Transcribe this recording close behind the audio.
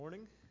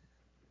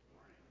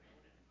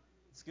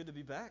It's good to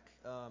be back.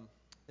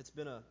 It's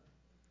been a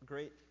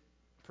great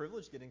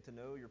privilege getting to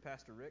know your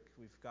pastor, Rick.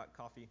 We've got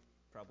coffee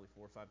probably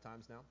 4 or 5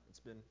 times now. It's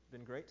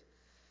been great.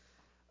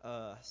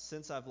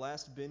 Since I've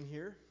last been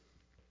here,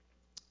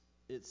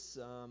 it's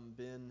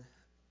been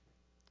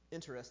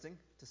interesting,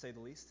 to say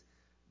the least.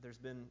 There's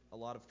been a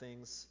lot of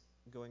things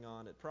going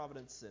on at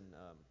Providence, and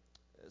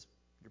as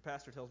your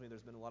pastor tells me,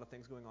 there's been a lot of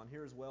things going on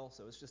here as well,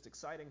 so it's just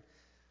exciting.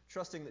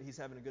 Trusting that he's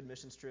having a good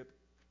missions trip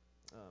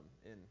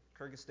in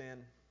Kyrgyzstan.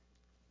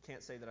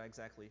 Can't say that I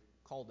exactly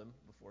called him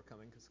before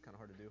coming because it's kind of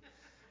hard to do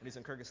when he's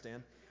in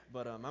Kyrgyzstan,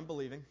 but I'm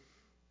believing.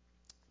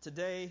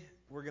 Today,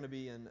 we're going to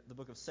be in the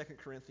book of 2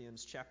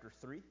 Corinthians chapter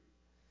 3.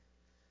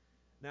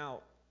 Now,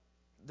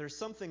 there's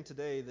something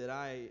today that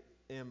I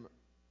am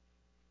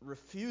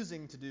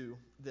refusing to do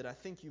that I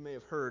think you may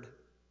have heard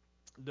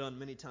done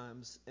many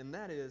times, and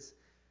that is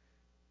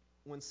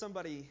when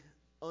somebody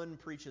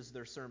unpreaches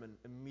their sermon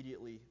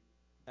immediately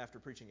after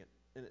preaching it.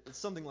 And it's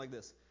something like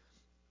this.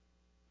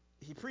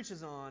 He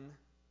preaches on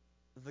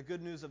the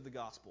good news of the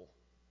gospel,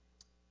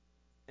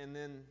 and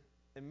then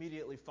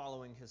immediately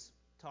following his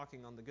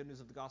talking on the good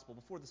news of the gospel,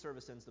 before the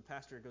service ends, the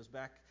pastor goes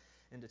back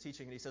into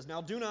teaching, and he says,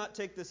 now do not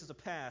take this as a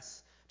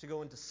pass to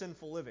go into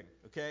sinful living,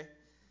 okay?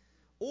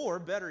 Or,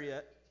 better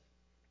yet,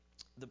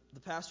 the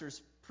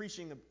pastor's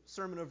preaching a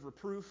sermon of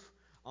reproof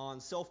on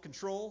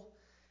self-control,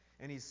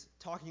 and he's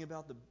talking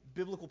about the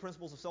biblical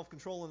principles of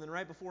self-control, and then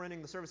right before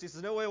ending the service, he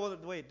says, no,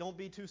 wait, don't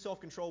be too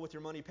self-controlled with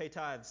your money, pay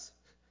tithes.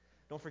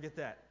 Don't forget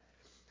that.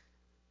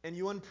 And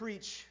you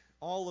unpreach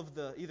all of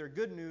the either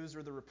good news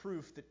or the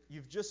reproof that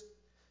you've just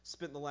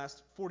spent the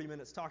last 40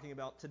 minutes talking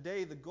about.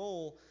 Today, the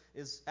goal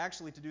is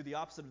actually to do the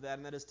opposite of that,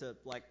 and that is to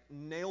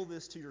nail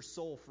this to your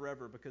soul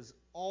forever, because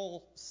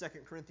all 2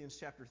 Corinthians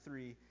chapter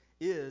 3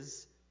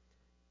 is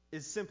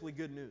simply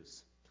good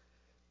news.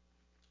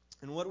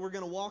 And what we're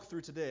going to walk through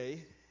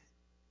today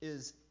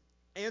is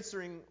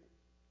answering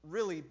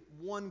really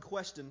one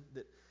question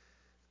that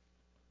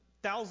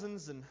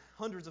thousands and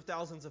hundreds of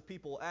thousands of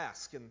people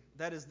ask, and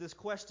that is this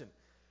question.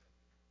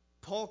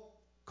 Paul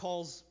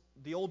calls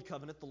the Old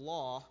Covenant, the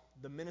law,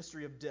 the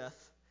ministry of death,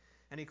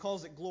 and he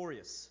calls it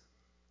glorious.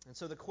 And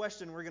so the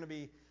question we're going to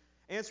be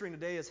answering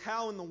today is,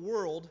 how in the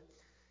world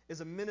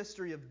is a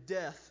ministry of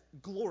death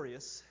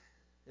glorious?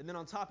 And then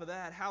on top of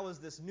that, how is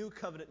this new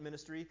covenant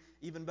ministry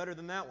even better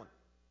than that one?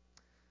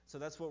 So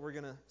that's what we're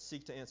going to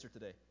seek to answer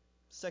today.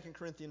 2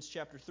 Corinthians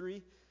chapter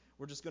 3,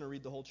 we're just going to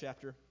read the whole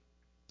chapter.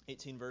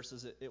 18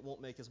 verses. It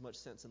won't make as much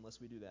sense unless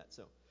we do that.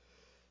 So,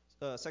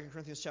 2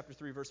 Corinthians chapter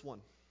 3, verse 1.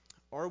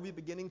 Are we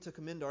beginning to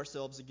commend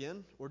ourselves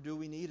again, or do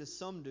we need, as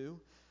some do,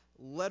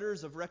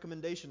 letters of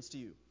recommendations to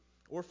you,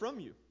 or from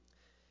you?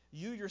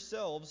 You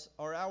yourselves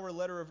are our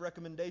letter of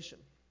recommendation,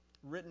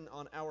 written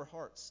on our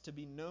hearts, to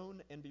be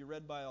known and be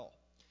read by all.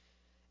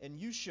 And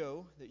you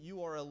show that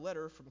you are a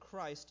letter from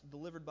Christ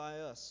delivered by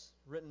us,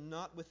 written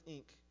not with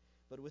ink,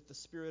 but with the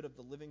Spirit of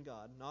the living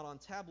God, not on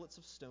tablets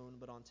of stone,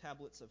 but on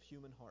tablets of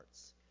human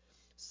hearts.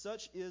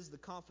 Such is the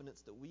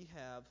confidence that we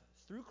have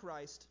through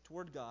Christ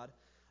toward God,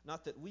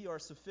 not that we are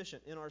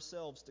sufficient in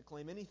ourselves to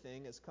claim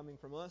anything as coming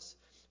from us,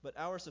 but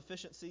our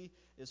sufficiency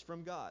is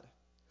from God,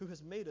 who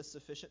has made us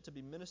sufficient to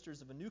be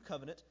ministers of a new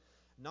covenant,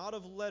 not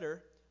of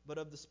letter, but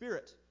of the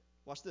Spirit.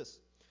 Watch this.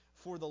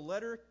 For the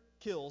letter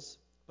kills,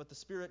 but the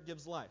Spirit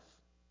gives life.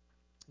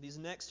 These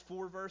next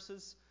 4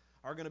 verses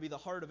are going to be the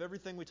heart of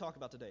everything we talk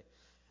about today.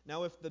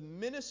 Now, if the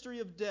ministry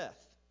of death,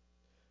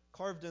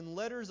 carved in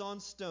letters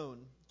on stone,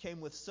 came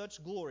with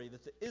such glory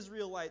that the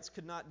Israelites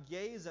could not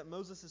gaze at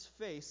Moses'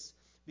 face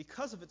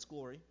because of its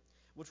glory,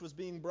 which was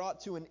being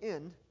brought to an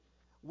end,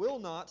 will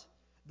not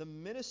the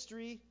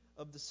ministry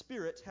of the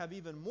Spirit have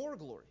even more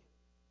glory?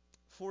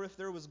 For if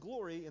there was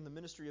glory in the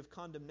ministry of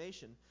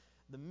condemnation,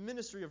 the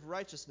ministry of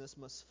righteousness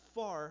must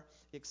far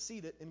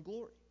exceed it in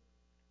glory.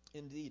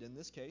 Indeed, in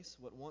this case,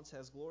 what once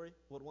had glory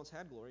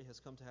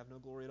has come to have no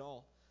glory at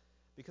all,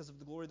 because of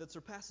the glory that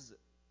surpasses it.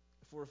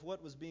 For if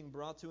what was being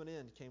brought to an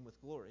end came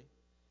with glory,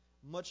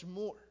 much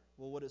more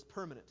will what is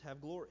permanent have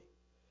glory.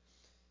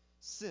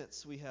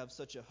 Since we have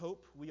such a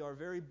hope, we are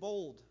very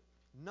bold,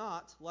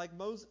 not like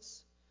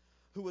Moses,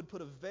 who would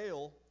put a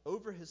veil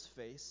over his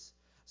face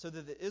so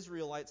that the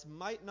Israelites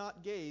might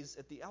not gaze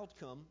at the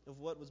outcome of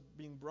what was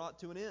being brought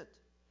to an end.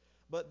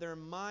 But their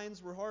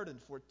minds were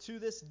hardened, for to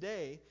this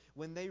day,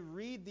 when they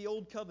read the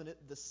Old Covenant,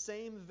 the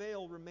same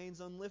veil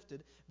remains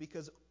unlifted,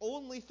 because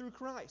only through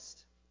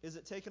Christ is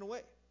it taken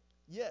away.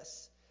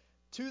 Yes,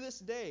 to this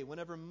day,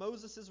 whenever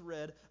Moses is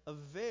read, a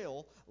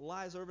veil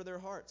lies over their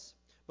hearts.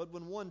 But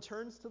when one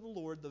turns to the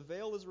Lord, the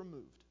veil is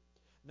removed.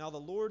 Now the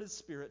Lord is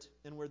Spirit,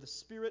 and where the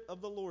Spirit of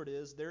the Lord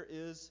is, there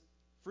is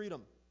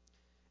freedom.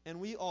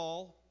 And we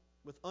all,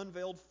 with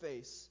unveiled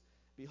face,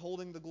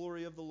 beholding the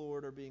glory of the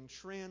Lord, are being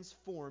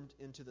transformed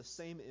into the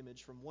same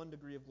image from one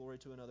degree of glory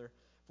to another,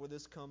 for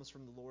this comes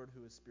from the Lord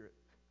who is Spirit.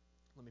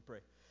 Let me pray.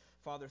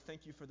 Father,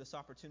 thank you for this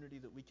opportunity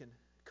that we can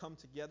come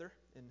together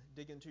and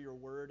dig into your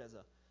word as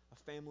a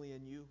family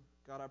in you.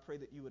 God, I pray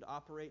that you would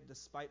operate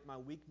despite my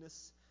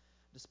weakness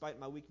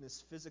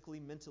physically,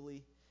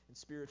 mentally, and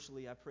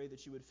spiritually. I pray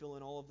that you would fill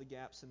in all of the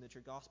gaps and that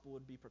your gospel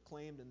would be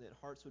proclaimed and that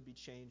hearts would be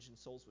changed and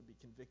souls would be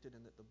convicted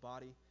and that the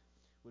body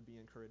would be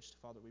encouraged.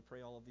 Father, we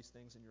pray all of these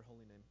things in your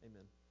holy name.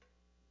 Amen.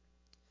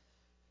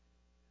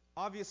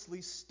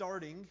 Obviously,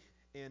 starting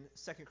in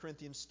 2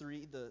 Corinthians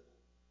 3, the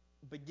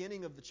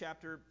beginning of the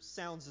chapter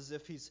sounds as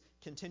if he's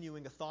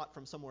continuing a thought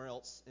from somewhere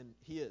else, and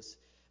he is.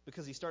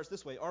 Because he starts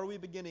this way: Are we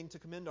beginning to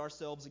commend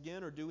ourselves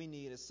again, or do we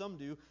need, as some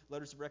do,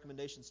 letters of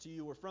recommendations to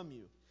you or from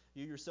you?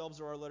 You yourselves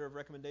are our letter of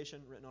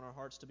recommendation, written on our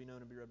hearts to be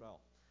known and be read by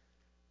all.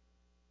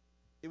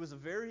 It was a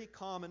very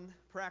common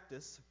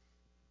practice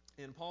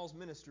in Paul's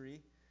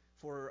ministry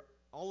for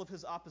all of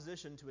his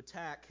opposition to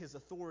attack his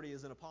authority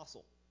as an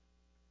apostle.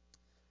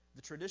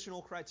 The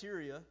traditional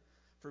criteria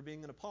for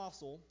being an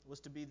apostle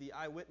was to be the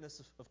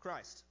eyewitness of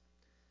Christ.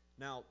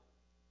 Now,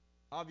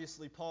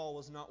 obviously, Paul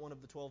was not one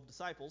of the 12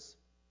 disciples.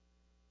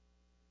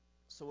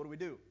 So what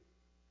do?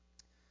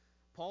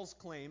 Paul's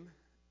claim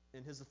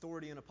in his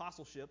authority and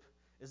apostleship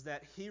is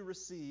that he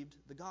received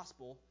the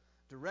gospel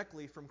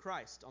directly from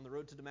Christ on the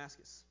road to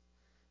Damascus.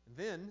 And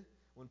then,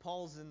 when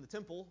Paul's in the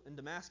temple in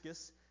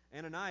Damascus,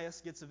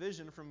 Ananias gets a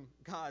vision from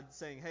God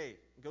saying, hey,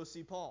 go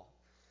see Paul.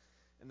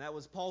 And that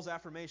was Paul's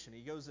affirmation.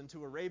 He goes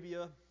into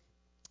Arabia.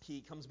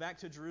 He comes back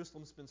to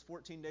Jerusalem, spends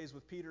 14 days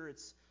with Peter.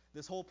 It's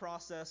this whole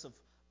process of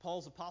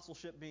Paul's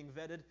apostleship being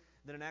vetted.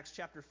 Then in Acts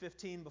chapter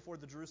 15, before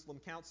the Jerusalem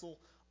Council,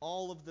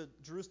 all of the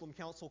Jerusalem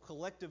Council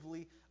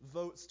collectively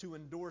votes to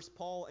endorse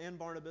Paul and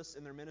Barnabas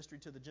in their ministry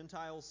to the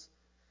Gentiles.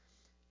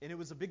 And it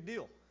was a big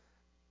deal.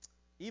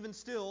 Even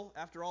still,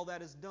 after all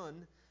that is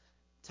done,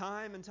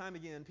 time and time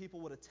again, people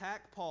would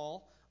attack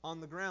Paul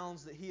on the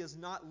grounds that he is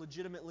not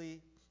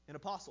legitimately an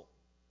apostle.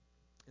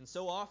 And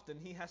so often,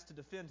 he has to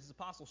defend his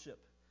apostleship.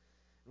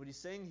 And what he's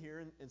saying here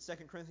in 2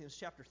 Corinthians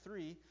chapter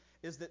 3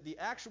 is that the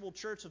actual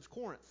church of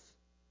Corinth,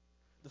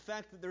 the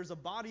fact that there's a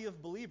body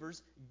of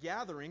believers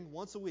gathering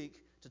once a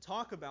week to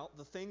talk about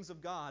the things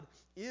of God,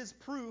 is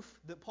proof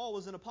that Paul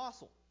was an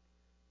apostle.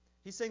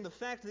 He's saying the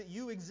fact that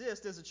you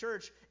exist as a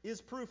church is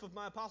proof of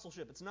my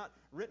apostleship. It's not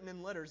written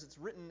in letters, it's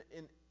written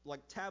in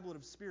like tablet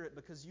of spirit,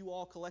 because you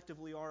all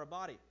collectively are a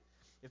body.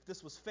 If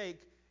this was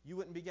fake, you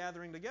wouldn't be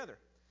gathering together.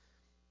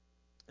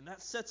 And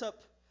that sets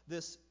up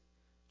this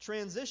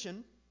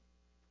transition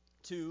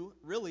to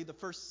really the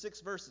first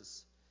 6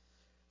 verses.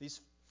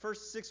 These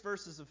first 6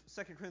 verses of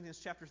 2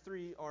 Corinthians chapter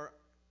 3 are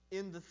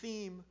in the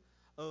theme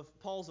of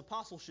Paul's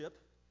apostleship.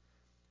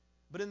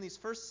 But in these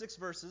first 6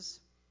 verses,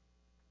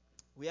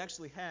 we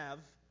actually have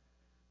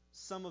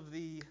some of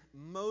the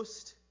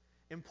most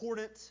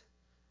important,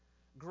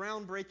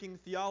 groundbreaking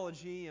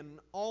theology in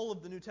all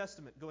of the New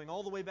Testament, going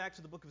all the way back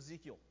to the book of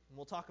Ezekiel. And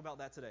we'll talk about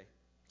that today.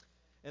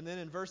 And then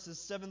in verses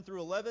 7 through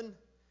 11,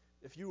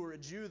 if you were a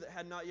Jew that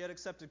had not yet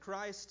accepted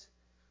Christ,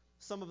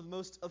 some of the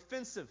most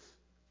offensive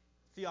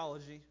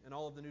theology in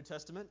all of the New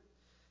Testament.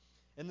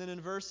 And then in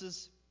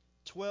verses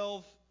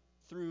 12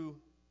 through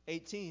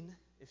 18,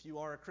 if you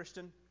are a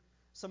Christian,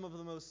 some of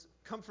the most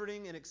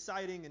comforting and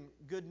exciting and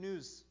good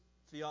news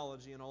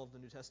theology in all of the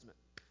New Testament,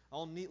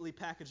 all neatly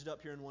packaged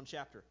up here in one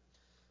chapter.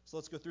 So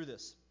let's go through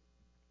this.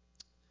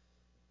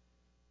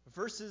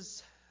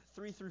 Verses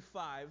 3 through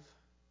 5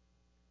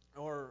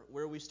 are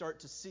where we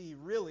start to see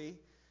really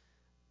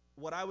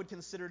what I would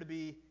consider to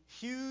be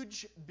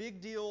huge,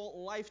 big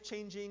deal,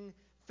 life-changing,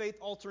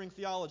 faith-altering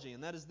theology,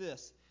 and that is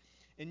this: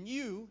 and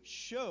you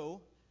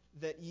show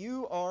that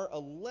you are a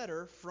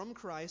letter from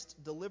Christ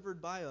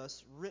delivered by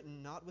us,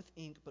 written not with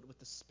ink, but with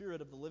the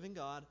Spirit of the living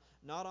God,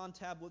 not on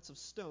tablets of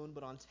stone,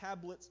 but on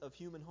tablets of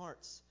human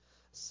hearts.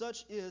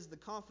 Such is the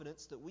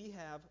confidence that we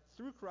have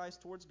through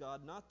Christ towards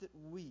God, not that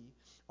we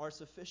are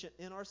sufficient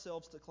in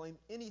ourselves to claim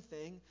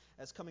anything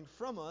as coming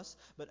from us,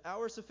 but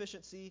our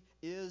sufficiency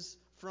is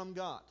from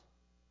God.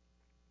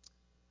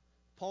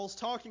 Paul's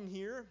talking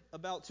here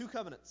about 2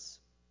 covenants,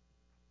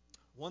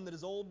 one that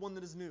is old, one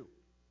that is new.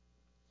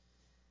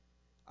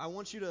 I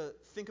want you to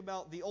think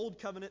about the old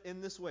covenant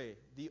in this way.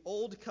 The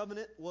old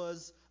covenant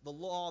was the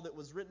law that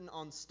was written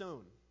on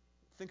stone.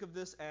 Think of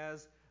this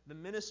as the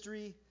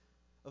ministry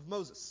of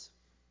Moses.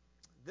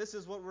 This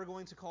is what we're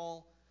going to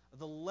call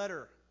the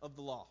letter of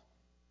the law.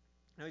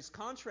 Now he's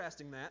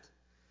contrasting that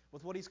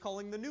with what he's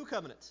calling the new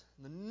covenant.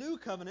 And the new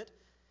covenant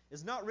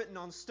is not written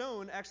on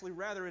stone. Actually,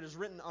 rather, it is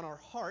written on our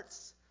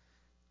hearts.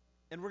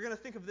 And we're going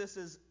to think of this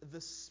as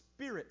the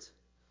spirit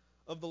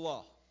of the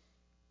law.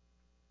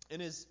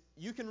 And as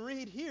you can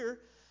read here,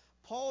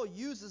 Paul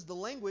uses the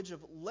language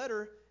of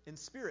letter and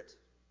spirit.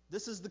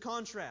 This is the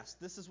contrast.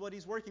 This is what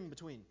he's working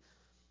between.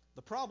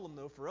 The problem,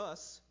 though, for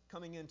us,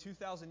 coming in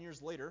 2,000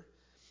 years later,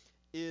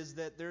 is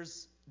that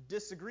there's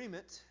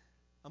disagreement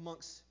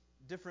amongst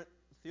different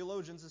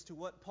theologians as to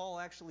what Paul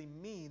actually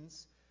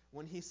means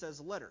when he says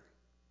letter.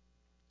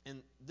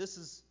 And this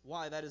is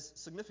why that is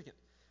significant.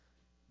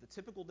 The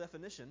typical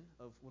definition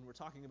of when we're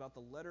talking about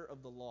the letter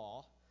of the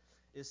law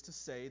is to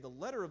say the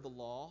letter of the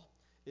law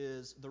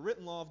is the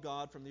written law of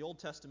God from the Old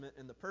Testament,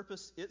 and the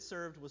purpose it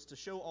served was to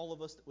show all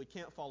of us that we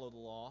can't follow the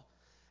law,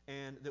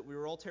 and that we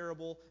were all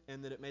terrible,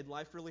 and that it made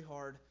life really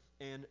hard,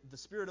 and the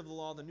spirit of the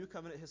law, the new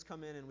covenant, has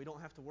come in, and we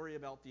don't have to worry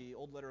about the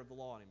old letter of the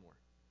law anymore.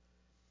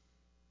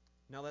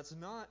 Now, that's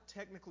not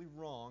technically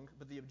wrong,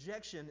 but the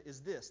objection is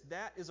this.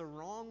 That is a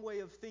wrong way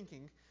of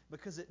thinking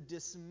because it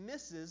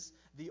dismisses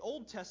the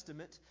Old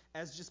Testament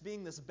as just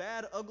being this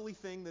bad, ugly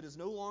thing that is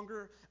no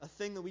longer a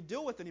thing that we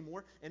deal with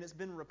anymore, and it's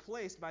been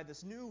replaced by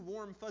this new,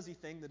 warm, fuzzy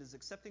thing that is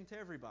accepting to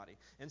everybody.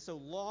 And so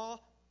law,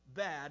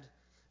 bad,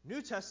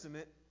 New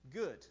Testament,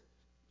 good.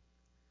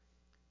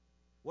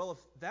 Well, if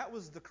that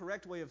was the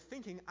correct way of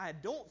thinking, I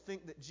don't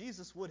think that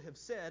Jesus would have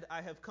said,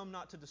 I have come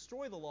not to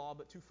destroy the law,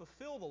 but to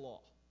fulfill the law.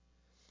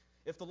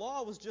 If the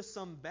law was just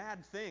some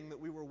bad thing that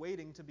we were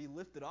waiting to be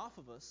lifted off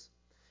of us,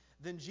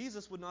 then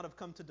Jesus would not have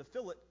come to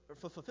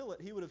fulfill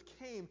it. He would have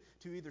came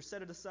to either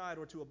set it aside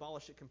or to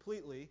abolish it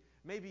completely,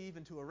 maybe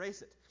even to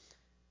erase it.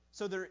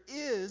 So there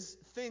is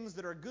things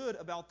that are good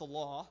about the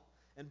law,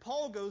 and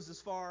Paul goes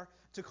as far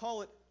to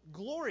call it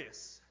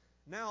glorious.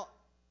 Now,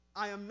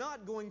 I am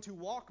not going to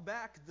walk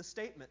back the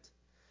statement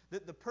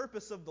that the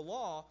purpose of the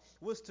law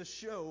was to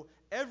show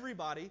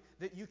everybody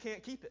that you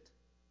can't keep it.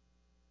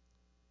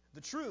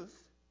 The truth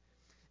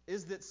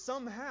is that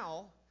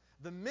somehow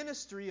the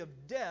ministry of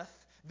death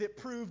that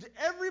proved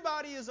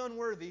everybody is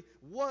unworthy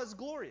was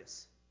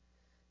glorious.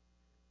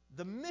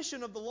 The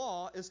mission of the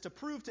law is to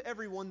prove to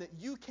everyone that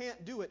you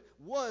can't do it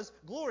was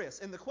glorious.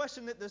 And the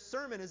question that this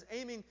sermon is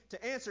aiming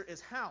to answer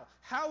is how?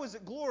 How is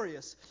it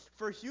glorious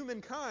for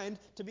humankind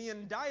to be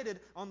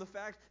indicted on the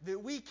fact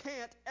that we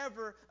can't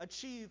ever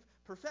achieve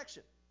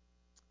perfection?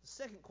 The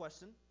second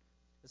question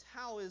is,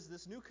 how is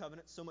this new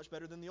covenant so much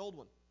better than the old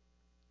one?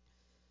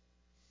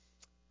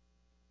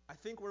 I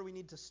think where we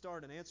need to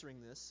start in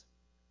answering this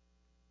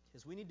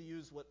is we need to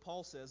use what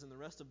Paul says in the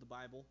rest of the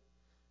Bible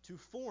to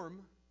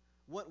form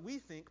what we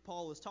think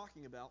Paul is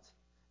talking about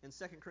in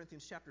 2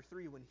 Corinthians chapter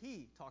 3 when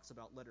he talks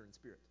about letter and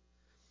spirit.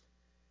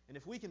 And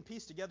if we can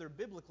piece together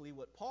biblically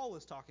what Paul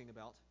is talking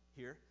about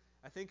here,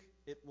 I think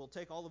it will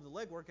take all of the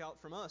legwork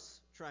out from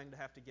us trying to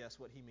have to guess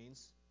what he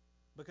means,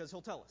 because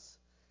he'll tell us.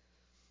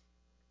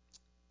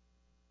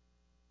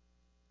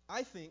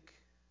 I think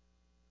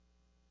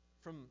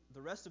from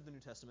the rest of the New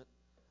Testament,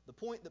 the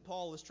point that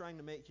Paul is trying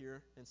to make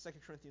here in 2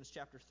 Corinthians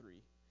chapter 3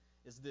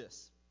 is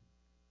this: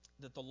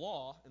 that the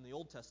law in the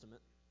Old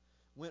Testament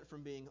went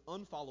from being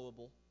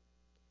unfollowable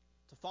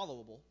to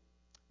followable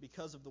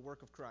because of the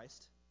work of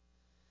Christ.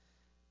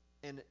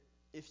 And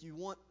if you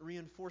want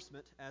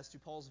reinforcement as to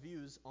Paul's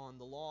views on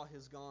the law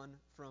has gone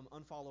from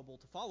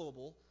unfollowable to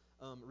followable,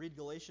 read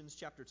Galatians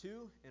chapter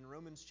 2 and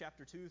Romans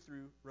chapter 2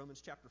 through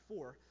Romans chapter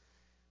 4,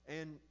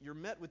 and you're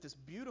met with this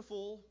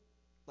beautiful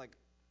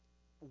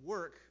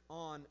work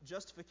on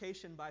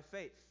justification by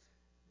faith.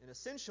 And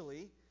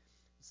essentially,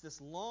 it's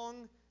this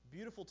long,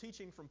 beautiful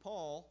teaching from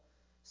Paul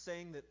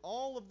saying that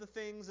all of the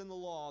things in the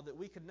law that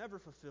we could never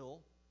fulfill,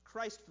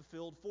 Christ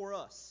fulfilled for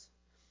us.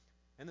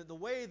 And that the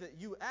way that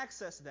you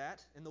access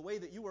that and the way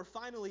that you are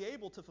finally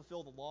able to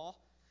fulfill the law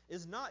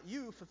is not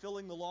you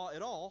fulfilling the law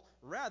at all.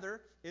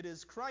 Rather, it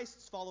is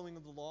Christ's following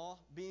of the law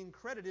being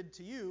credited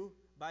to you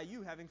by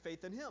you having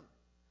faith in Him.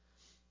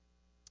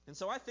 And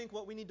so I think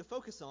what we need to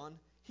focus on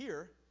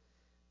here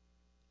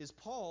is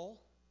Paul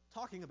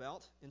talking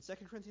about, in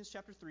 2 Corinthians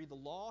chapter 3, the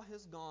law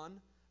has gone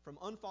from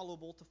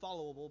unfollowable to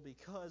followable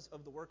because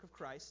of the work of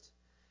Christ,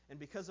 and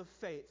because of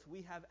faith,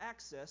 we have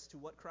access to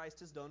what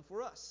Christ has done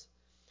for us.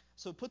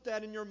 So put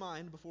that in your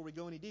mind before we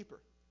go any deeper.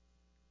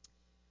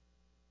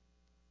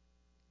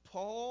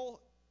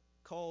 Paul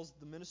calls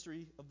the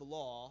ministry of the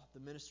law the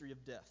ministry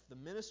of death. The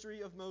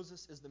ministry of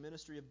Moses is the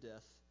ministry of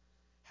death.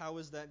 How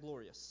is that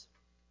glorious?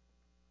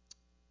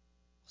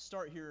 I'll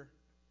start here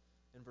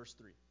in verse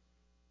 3.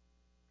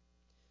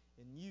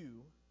 And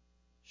you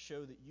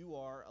show that you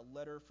are a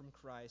letter from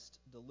Christ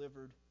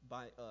delivered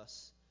by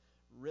us,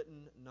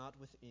 written not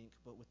with ink,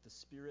 but with the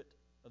Spirit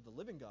of the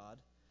living God.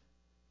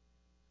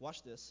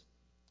 Watch this.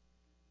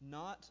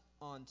 Not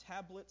on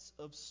tablets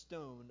of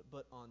stone,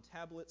 but on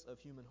tablets of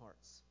human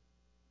hearts.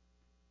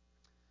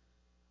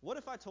 What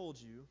if I told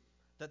you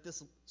that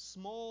this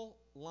small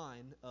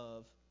line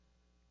of,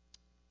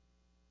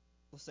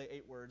 let's say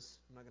 8 words,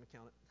 I'm not going to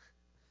count it.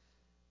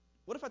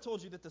 What if I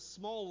told you that the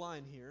small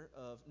line here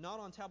of not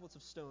on tablets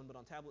of stone, but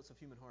on tablets of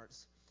human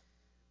hearts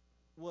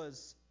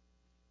was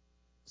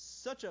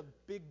such a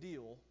big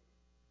deal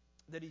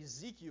that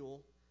Ezekiel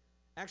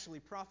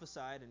actually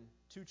prophesied in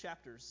 2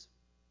 chapters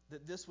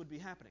that this would be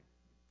happening?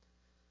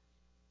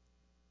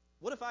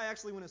 What if I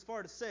actually went as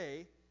far to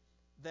say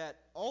that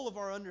all of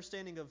our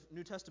understanding of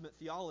New Testament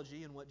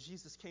theology and what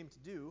Jesus came to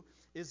do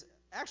is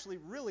actually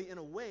really, in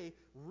a way,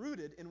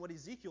 rooted in what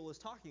Ezekiel is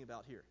talking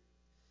about here?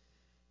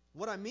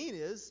 What I mean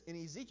is, in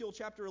Ezekiel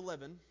chapter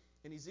 11,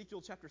 in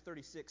Ezekiel chapter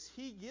 36,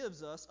 he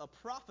gives us a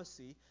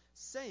prophecy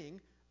saying,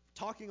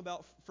 talking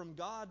about from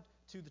God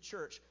to the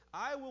church,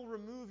 I will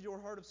remove your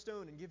heart of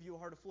stone and give you a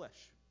heart of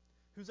flesh.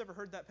 Who's ever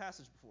heard that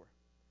passage before?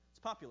 It's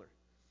popular.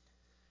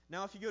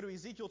 Now, if you go to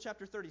Ezekiel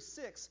chapter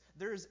 36,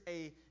 there's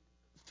a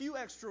few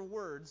extra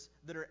words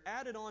that are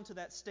added on to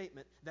that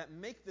statement that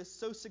make this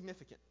so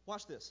significant.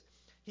 Watch this.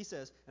 He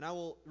says, and I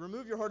will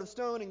remove your heart of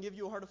stone and give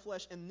you a heart of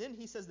flesh. And then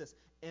he says this,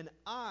 and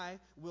I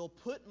will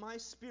put my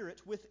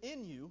spirit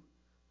within you,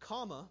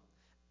 comma,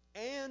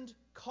 and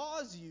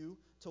cause you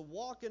to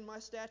walk in my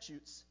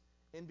statutes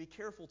and be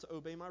careful to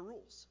obey my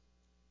rules.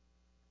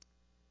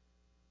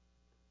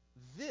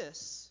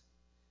 This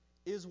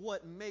is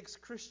what makes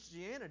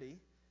Christianity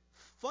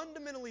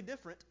fundamentally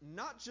different,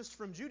 not just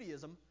from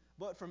Judaism,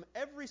 but from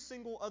every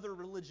single other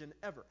religion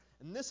ever.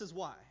 And this is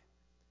why.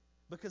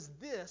 Because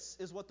this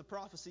is what the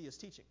prophecy is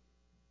teaching.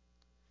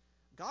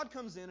 God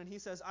comes in and he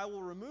says, I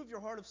will remove your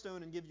heart of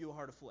stone and give you a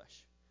heart of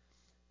flesh.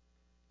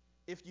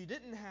 If you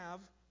didn't have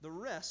the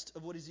rest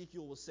of what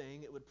Ezekiel was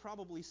saying, it would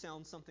probably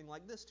sound something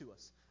like this to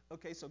us.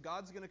 Okay, so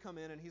God's going to come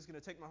in and he's going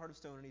to take my heart of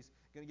stone and he's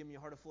going to give me a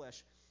heart of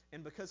flesh.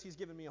 And because he's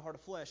given me a heart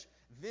of flesh,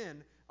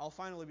 then I'll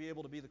finally be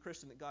able to be the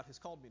Christian that God has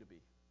called me to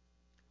be.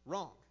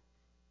 Wrong.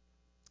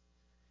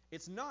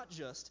 It's not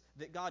just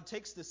that God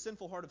takes this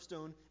sinful heart of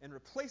stone and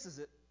replaces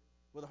it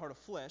with a heart of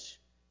flesh,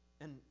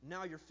 and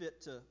now you're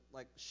fit to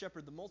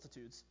shepherd the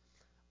multitudes.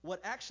 What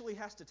actually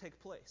has to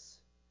take place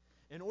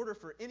in order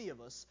for any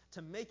of us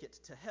to make it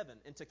to heaven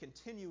and to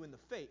continue in the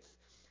faith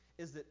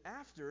is that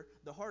after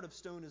the heart of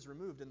stone is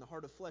removed and the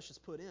heart of flesh is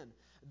put in,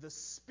 the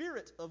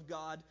Spirit of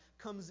God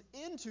comes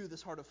into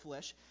this heart of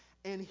flesh,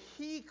 and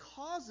he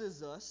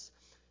causes us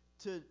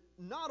to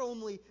not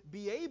only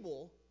be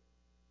able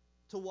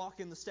to walk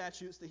in the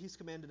statutes that he's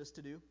commanded us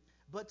to do,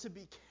 but to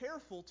be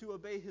careful to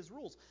obey his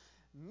rules.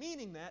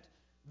 Meaning that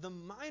the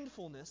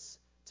mindfulness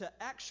to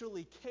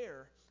actually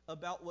care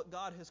about what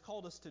God has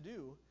called us to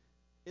do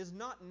is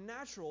not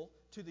natural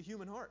to the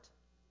human heart.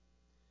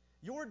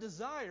 Your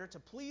desire to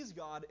please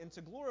God and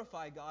to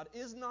glorify God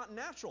is not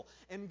natural.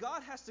 And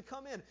God has to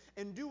come in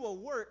and do a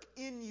work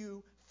in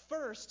you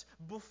first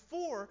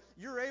before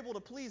you're able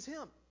to please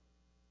him.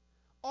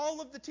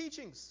 All of the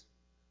teachings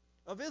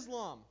of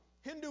Islam,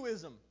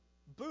 Hinduism,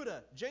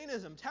 Buddha,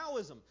 Jainism,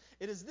 Taoism,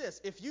 it is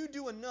this: if you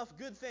do enough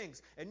good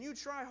things and you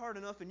try hard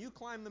enough and you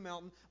climb the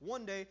mountain,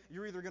 one day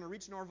you're either going to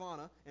reach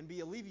nirvana and be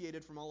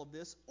alleviated from all of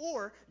this,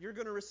 or you're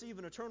going to receive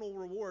an eternal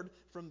reward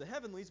from the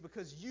heavenlies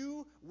because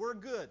you were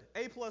good.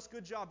 A+,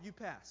 good job, you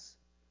pass.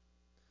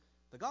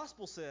 The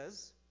gospel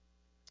says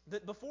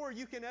that before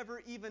you can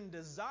ever even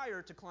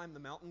desire to climb the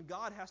mountain,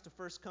 God has to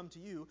first come to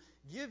you,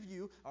 give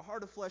you a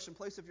heart of flesh in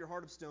place of your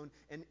heart of stone,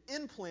 and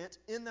implant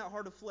in that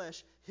heart of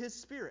flesh his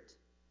Spirit.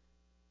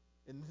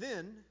 And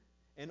then,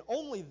 and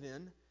only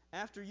then,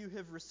 after you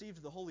have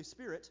received the Holy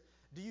Spirit,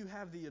 do you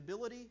have the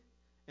ability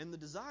and the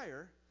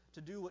desire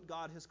to do what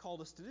God has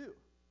called us to do.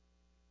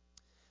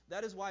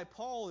 That is why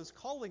Paul is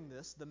calling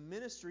this the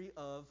ministry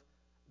of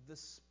the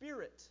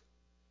Spirit.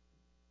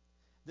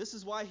 This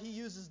is why he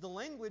uses the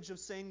language of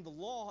saying the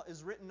law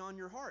is written on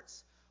your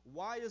hearts.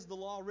 Why is the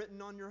law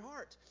written on your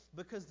heart?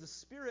 Because the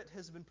Spirit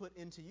has been put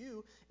into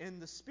you,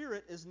 and the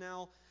Spirit is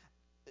now,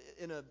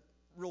 in a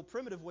real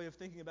primitive way of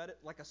thinking about it,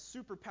 like a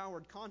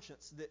superpowered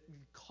conscience that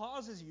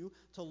causes you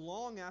to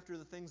long after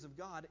the things of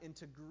God and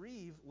to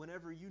grieve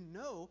whenever you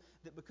know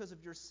that because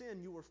of your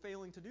sin you were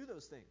failing to do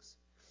those things.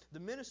 The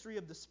ministry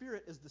of the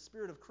Spirit is the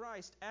Spirit of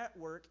Christ at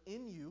work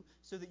in you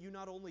so that you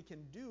not only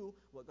can do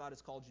what God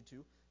has called you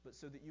to, but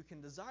so that you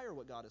can desire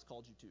what God has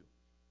called you to.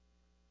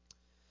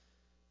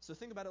 So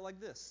think about it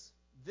like this.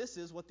 This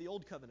is what the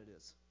Old Covenant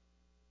is.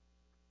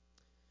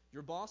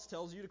 Your boss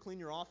tells you to clean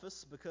your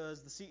office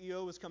because the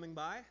CEO is coming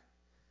by.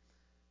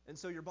 And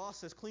so your boss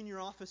says, clean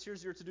your office,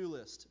 here's your to-do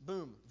list.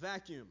 Boom,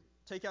 vacuum,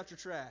 take out your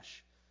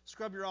trash,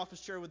 scrub your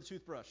office chair with a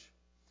toothbrush,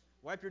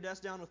 wipe your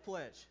desk down with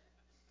pledge.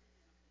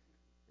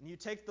 And you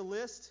take the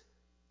list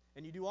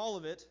and you do all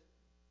of it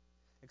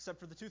except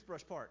for the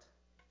toothbrush part.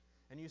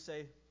 And you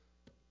say,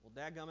 well,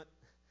 dadgummit,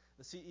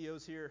 the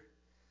CEO's here,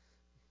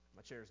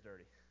 my chair's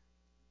dirty.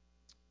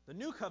 The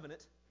new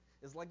covenant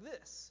is like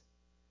this.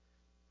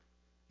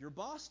 Your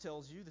boss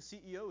tells you the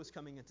CEO is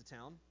coming into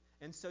town,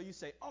 and so you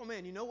say, oh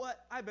man, you know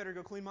what? I better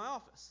go clean my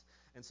office.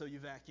 And so you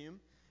vacuum,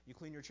 you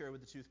clean your chair with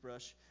the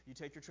toothbrush, you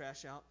take your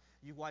trash out,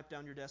 you wipe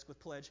down your desk with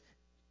pledge.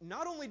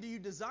 Not only do you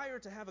desire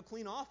to have a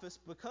clean office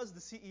because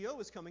the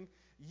CEO is coming,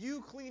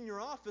 you clean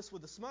your office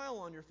with a smile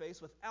on your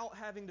face without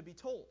having to be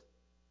told.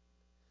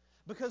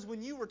 Because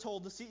when you were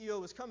told the CEO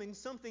was coming,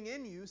 something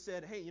in you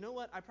said, hey, you know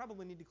what? I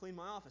probably need to clean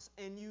my office.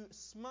 And you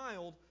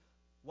smiled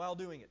while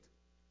doing it.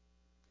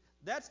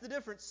 That's the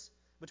difference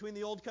between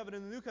the Old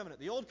Covenant and the New Covenant.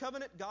 The Old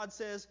Covenant, God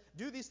says,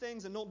 do these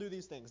things and don't do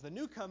these things. The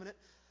New Covenant,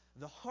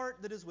 the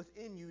heart that is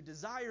within you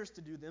desires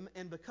to do them,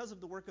 and because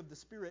of the work of the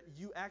Spirit,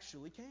 you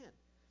actually can.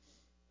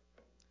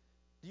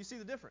 Do you see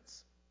the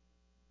difference?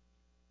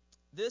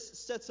 This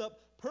sets up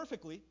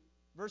perfectly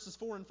verses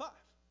 4 and 5.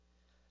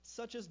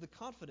 Such is the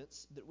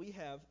confidence that we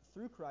have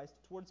through Christ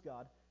towards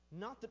God,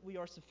 not that we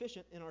are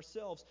sufficient in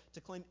ourselves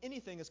to claim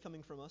anything as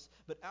coming from us,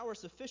 but our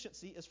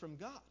sufficiency is from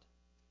God,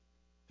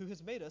 who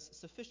has made us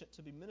sufficient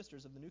to be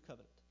ministers of the new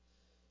covenant.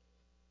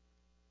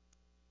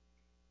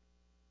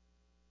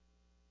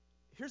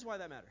 Here's why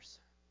that matters.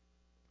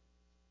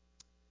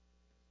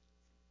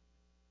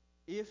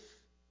 If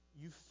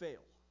you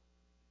fail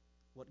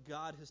what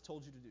God has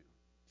told you to do,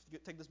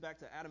 take this back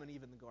to Adam and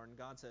Eve in the garden.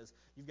 God says,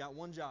 you've got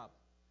one job.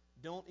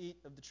 Don't eat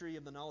of the tree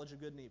of the knowledge of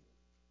good and evil.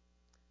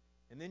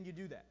 And then you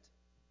do that.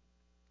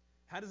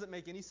 How does it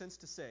make any sense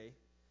to say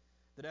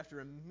that after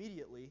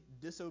immediately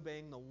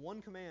disobeying the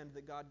one command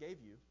that God gave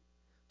you,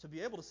 to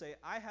be able to say,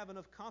 I have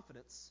enough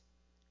confidence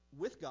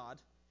with God,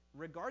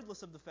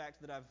 regardless of the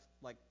fact that I've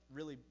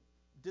really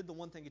did the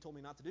one thing He told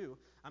me not to do,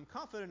 I'm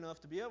confident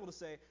enough to be able to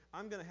say,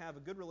 I'm going to have a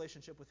good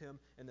relationship with Him,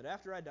 and that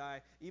after I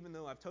die, even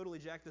though I've totally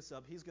jacked this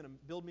up, He's going to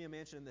build me a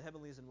mansion in the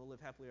heavenlies and we'll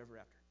live happily ever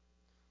after.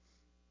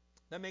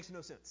 That makes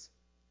no sense.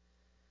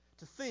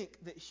 To think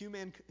that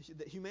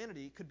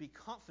humanity could be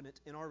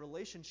confident in our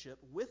relationship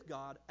with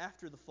God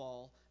after the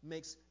fall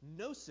makes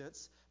no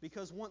sense,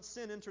 because once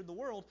sin entered the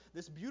world,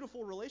 this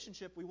beautiful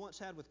relationship we once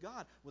had with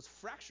God was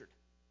fractured,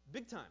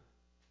 big time.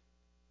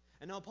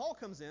 And now Paul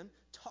comes in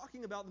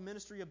talking about the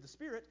ministry of the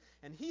Spirit,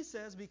 and he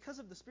says, because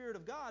of the Spirit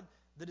of God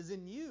that is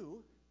in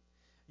you,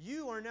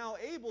 you are now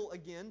able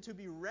again to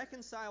be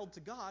reconciled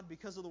to God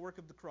because of the work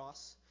of the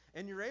cross,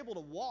 and you're able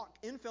to walk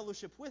in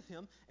fellowship with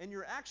Him, and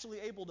you're actually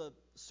able to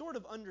sort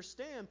of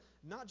understand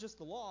not just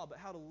the law, but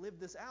how to live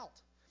this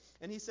out.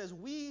 And he says,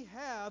 we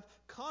have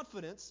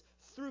confidence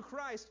through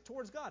Christ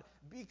towards God.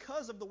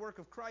 Because of the work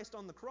of Christ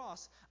on the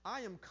cross,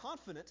 I am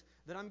confident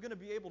that I'm going to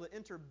be able to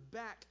enter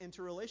back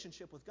into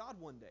relationship with God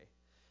one day.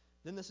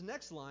 Then this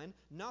next line,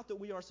 not that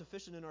we are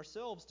sufficient in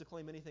ourselves to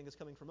claim anything is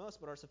coming from us,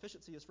 but our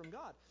sufficiency is from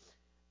God.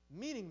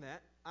 Meaning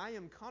that I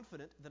am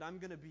confident that I'm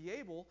going to be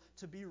able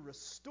to be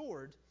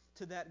restored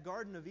to that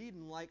Garden of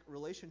Eden-like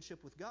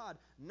relationship with God,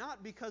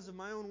 not because of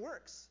my own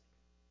works,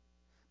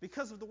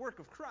 because of the work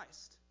of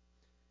Christ.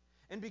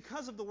 And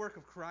because of the work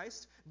of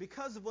Christ,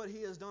 because of what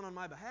He has done on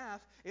my behalf,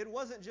 it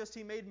wasn't just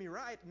He made me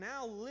right.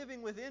 Now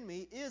living within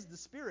me is the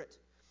Spirit.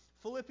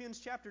 Philippians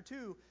chapter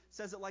 2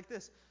 says it like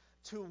this,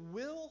 to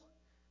will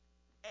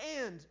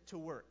and to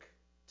work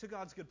to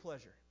God's good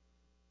pleasure.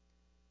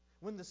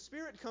 When the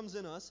Spirit comes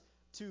in us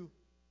to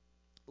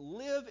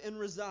live and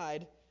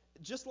reside,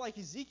 just like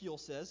Ezekiel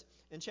says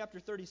in chapter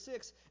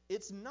 36,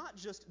 it's not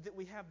just that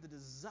we have the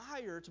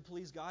desire to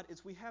please God,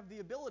 it's we have the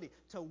ability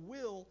to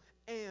will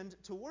and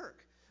to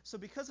work. So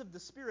because of the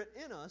Spirit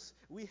in us,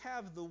 we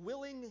have the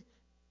willing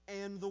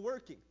and the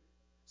working.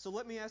 So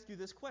let me ask you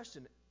this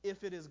question.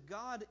 If it is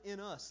God in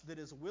us that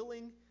is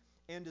willing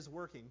and is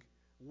working,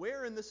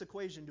 where in this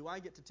equation do I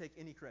get to take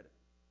any credit?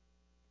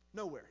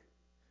 Nowhere.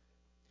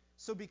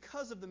 So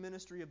because of the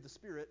ministry of the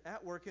Spirit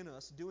at work in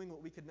us, doing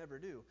what we could never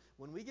do,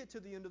 when we get to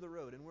the end of the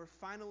road and we're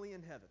finally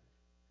in heaven,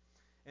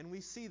 and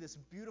we see this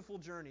beautiful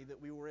journey that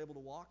we were able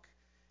to walk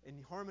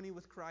in harmony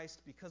with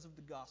Christ because of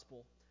the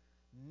gospel,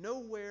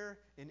 nowhere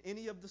in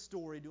any of the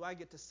story do I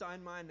get to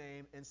sign my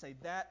name and say,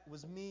 that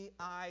was me,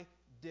 I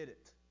did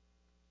it.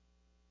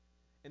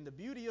 And the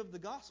beauty of the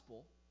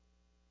gospel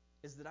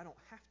is that I don't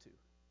have to.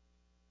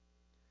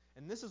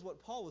 And this is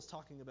what Paul was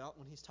talking about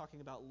when he's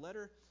talking about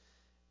letter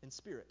and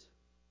spirit.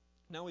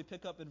 Now we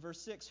pick up in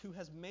verse 6, who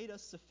has made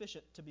us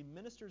sufficient to be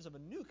ministers of a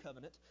new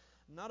covenant,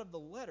 not of the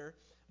letter,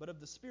 but of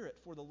the Spirit.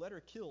 For the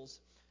letter kills,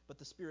 but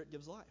the Spirit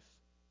gives life.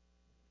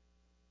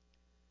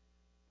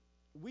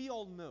 We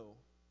all know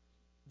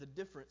the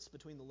difference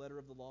between the letter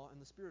of the law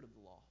and the spirit of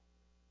the law.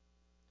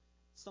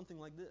 Something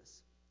like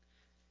this.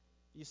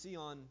 You see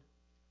on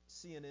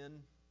CNN,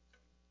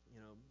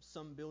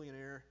 some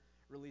billionaire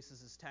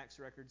releases his tax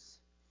records,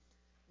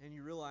 and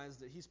you realize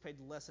that he's paid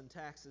less in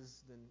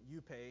taxes than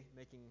you pay,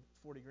 making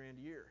 $40,000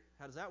 a year.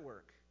 How does that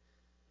work?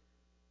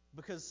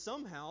 Because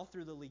somehow,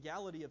 through the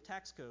legality of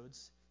tax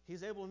codes,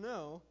 he's able to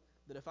know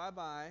that if I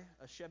buy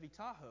a Chevy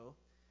Tahoe,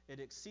 it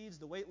exceeds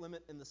the weight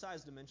limit and the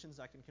size dimensions,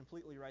 I can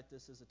completely write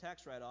this as a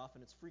tax write-off,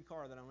 and it's a free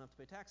car that I don't have to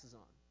pay taxes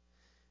on.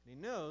 And he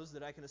knows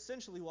that I can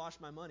essentially wash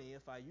my money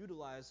if I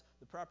utilize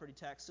the property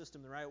tax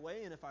system the right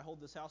way, and if I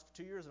hold this house for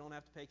 2 years, I don't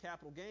have to pay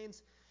capital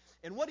gains.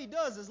 And what he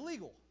does is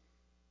legal.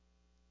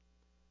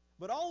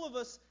 But all of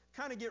us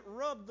kind of get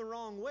rubbed the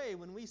wrong way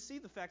when we see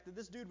the fact that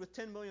this dude with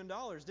 $10 million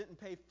didn't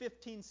pay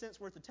 15 cents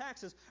worth of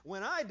taxes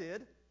when I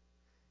did,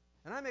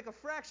 and I make a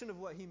fraction of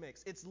what he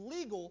makes. It's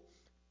legal,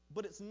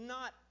 but it's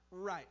not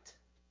right.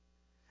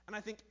 And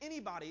I think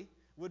anybody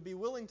would be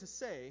willing to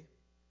say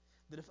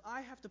that if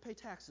I have to pay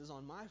taxes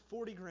on my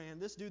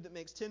 $40,000, this dude that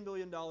makes $10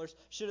 billion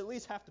should at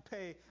least have to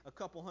pay a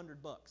couple $100.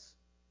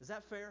 Is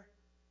that fair?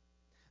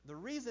 The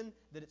reason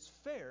that it's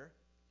fair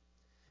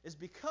is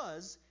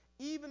because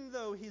even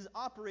though he's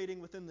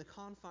operating within the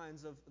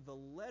confines of the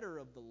letter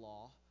of the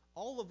law,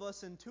 all of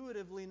us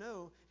intuitively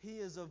know he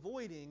is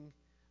avoiding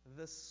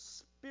the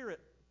spirit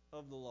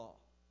of the law.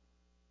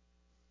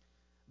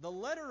 The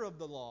letter of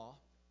the law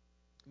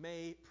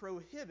may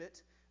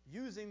prohibit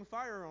using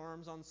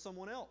firearms on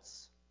someone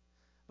else,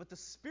 but the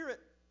spirit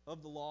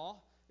of the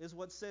law is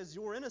what says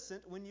you're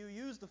innocent when you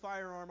use the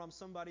firearm on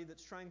somebody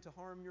that's trying to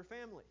harm your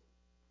family.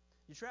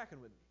 You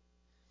tracking with me?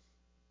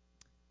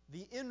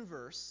 The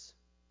inverse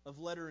of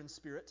letter and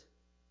spirit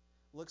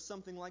looks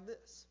something like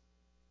this.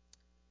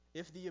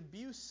 If the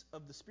abuse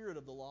of the spirit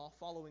of the law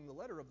following the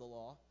letter of the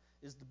law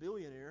is the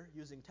billionaire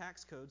using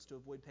tax codes to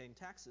avoid paying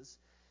taxes,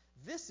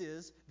 This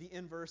is the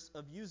inverse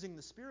of using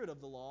the spirit of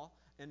the law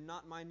and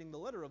not minding the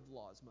letter of the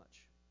law as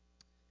much.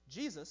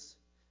 Jesus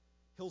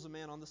heals a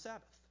man on the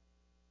Sabbath.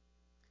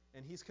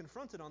 And he's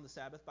confronted on the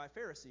Sabbath by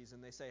Pharisees,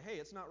 and they say, hey,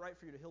 it's not right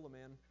for you to heal a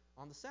man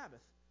on the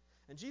Sabbath.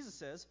 And Jesus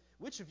says,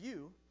 which of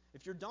you,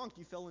 if your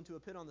donkey fell into a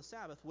pit on the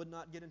Sabbath, would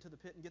not get into the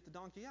pit and get the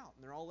donkey out?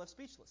 And they're all left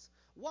speechless.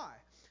 Why?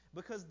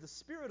 Because the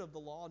spirit of the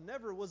law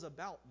never was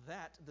about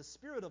that. The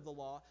spirit of the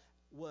law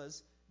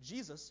was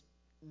Jesus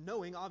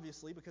knowing,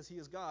 obviously, because he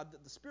is God,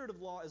 that the spirit of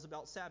the law is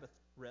about Sabbath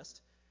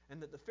rest,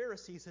 and that the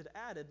Pharisees had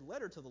added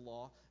letter to the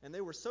law, and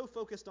they were so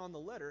focused on the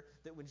letter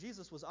that when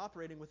Jesus was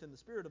operating within the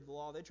spirit of the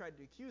law, they tried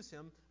to accuse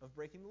him of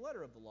breaking the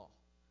letter of the law.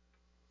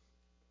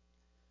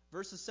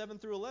 Verses 7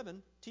 through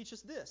 11 teach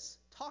us this,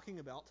 talking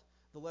about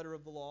the letter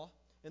of the law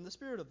and the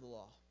spirit of the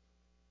law.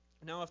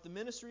 Now, if the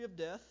ministry of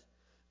death,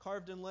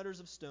 carved in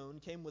letters of stone,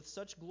 came with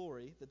such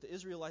glory that the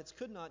Israelites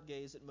could not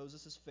gaze at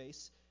Moses'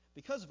 face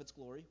because of its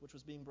glory, which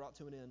was being brought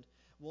to an end,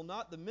 will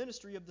not the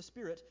ministry of the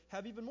Spirit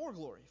have even more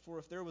glory? For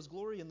if there was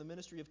glory in the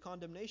ministry of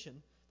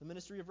condemnation, the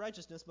ministry of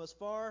righteousness must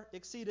far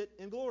exceed it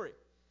in glory.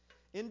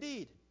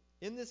 Indeed,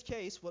 in this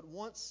case, what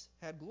once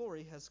had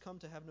glory has come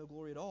to have no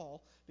glory at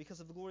all, because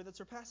of the glory that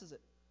surpasses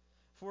it.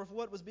 For if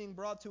what was being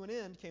brought to an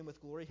end came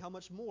with glory, how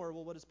much more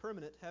will what is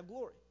permanent have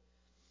glory?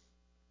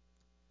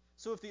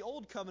 So if the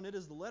old covenant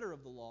is the letter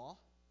of the law,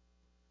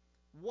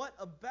 what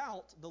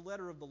about the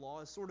letter of the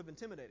law is sort of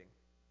intimidating?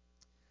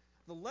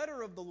 The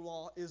letter of the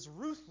law is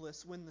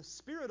ruthless when the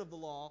spirit of the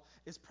law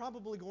is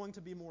probably going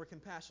to be more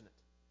compassionate.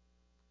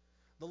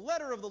 The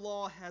letter of the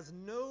law has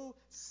no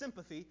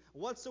sympathy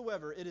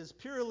whatsoever. It is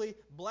purely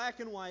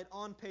black and white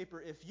on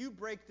paper. If you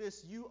break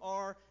this, you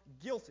are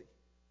guilty.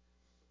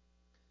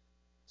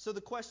 So the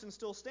question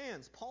still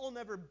stands. Paul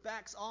never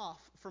backs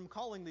off from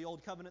calling the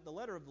old covenant the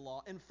letter of the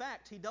law. In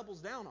fact, he doubles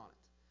down on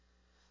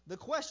it. The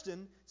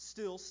question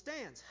still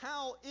stands.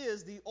 How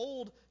is the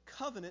old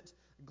covenant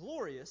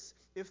glorious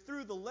if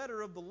through the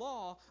letter of the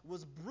law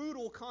was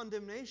brutal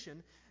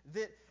condemnation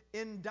that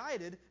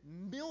indicted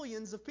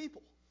millions of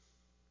people?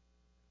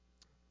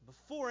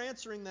 Before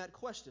answering that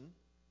question,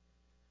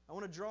 I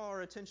want to draw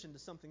our attention to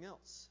something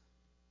else.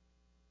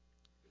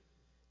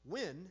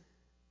 When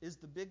is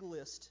the big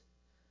list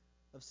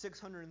of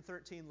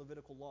 613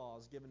 Levitical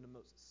laws given to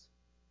Moses?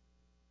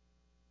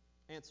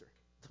 Answer: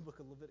 the book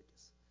of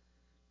Leviticus.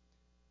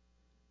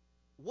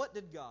 What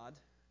did God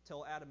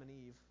tell Adam and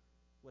Eve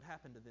would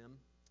happen to them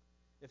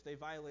if they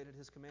violated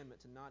his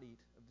commandment to not eat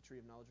of the tree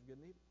of knowledge of good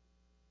and evil?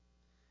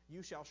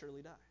 You shall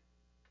surely die.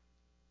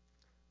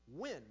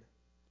 When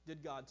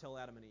did God tell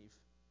Adam and Eve,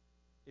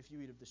 if you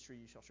eat of this tree,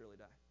 you shall surely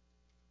die?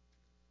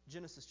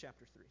 Genesis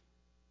chapter 3.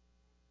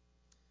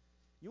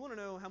 You want to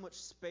know how much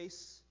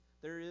space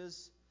there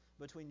is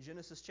between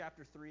Genesis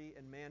chapter 3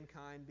 and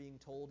mankind being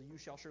told, you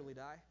shall surely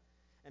die?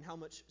 And how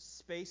much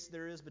space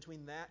there is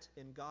between that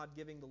and God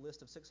giving the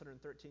list of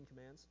 613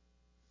 commands?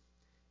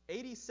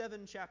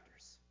 87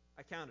 chapters.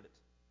 I counted it.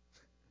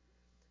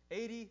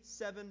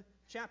 87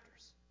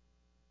 chapters.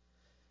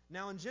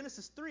 Now in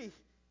Genesis 3,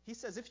 he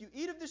says, if you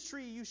eat of this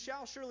tree, you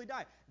shall surely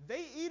die.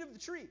 They eat of the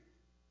tree.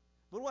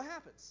 But what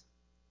happens?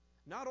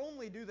 Not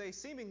only do they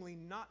seemingly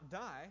not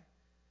die,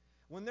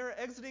 when they're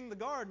exiting the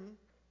garden,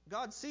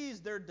 God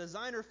sees their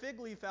designer fig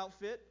leaf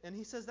outfit, and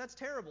he says, that's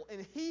terrible.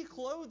 And he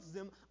clothes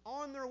them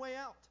on their way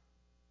out.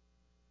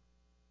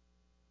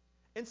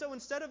 And so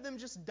instead of them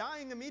just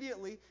dying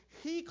immediately,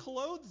 he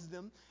clothes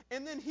them,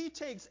 and then he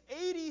takes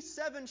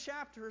 87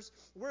 chapters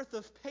worth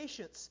of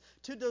patience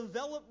to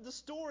develop the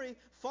story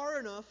far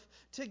enough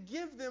to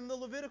give them the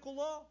Levitical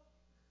law.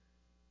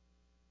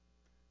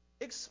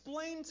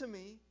 Explain to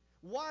me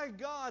why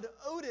God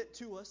owed it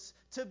to us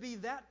to be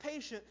that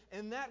patient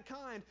and that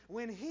kind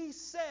when he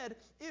said,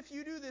 if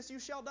you do this, you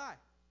shall die.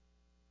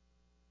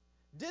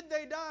 Did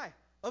they die?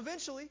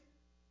 Eventually.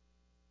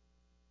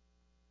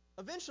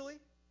 Eventually.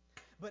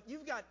 But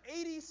you've got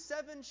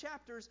 87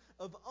 chapters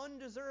of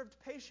undeserved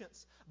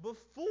patience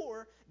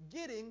before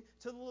getting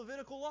to the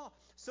Levitical law.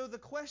 So the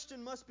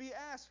question must be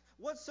asked,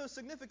 what's so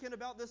significant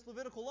about this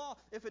Levitical law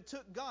if it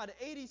took God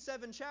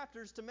 87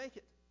 chapters to make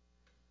it?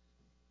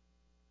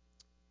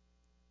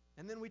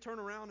 And then we turn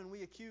around and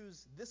we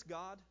accuse this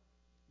God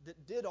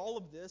that did all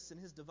of this in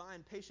his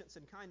divine patience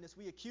and kindness.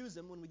 We accuse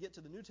him when we get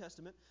to the New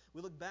Testament.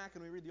 We look back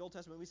and we read the Old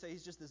Testament. We say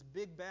he's just this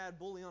big bad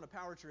bully on a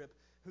power trip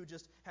who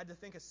just had to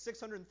think of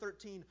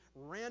 613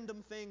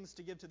 random things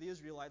to give to the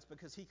Israelites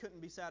because he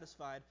couldn't be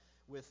satisfied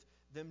with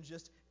them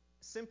just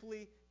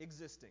simply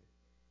existing.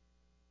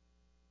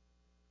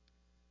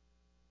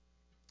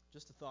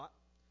 Just a thought.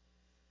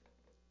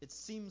 It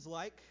seems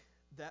like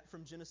that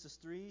from Genesis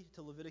 3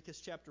 to Leviticus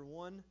chapter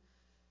 1,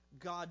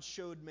 God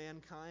showed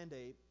mankind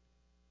a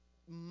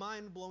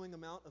mind-blowing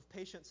amount of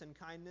patience and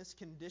kindness,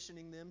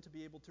 conditioning them to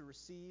be able to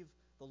receive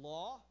the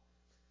law.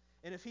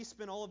 And if he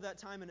spent all of that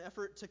time and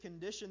effort to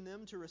condition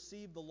them to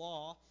receive the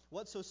law,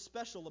 what's so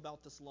special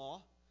about this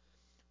law?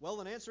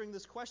 Well, in answering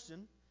this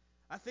question,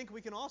 I think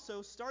we can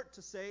also start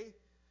to say,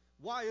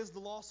 why is the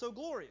law so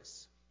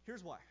glorious?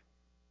 Here's why.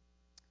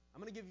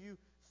 I'm going to give you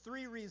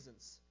 3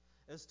 reasons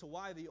as to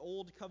why the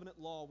Old Covenant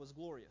law was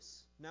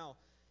glorious. Now,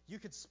 you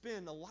could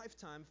spend a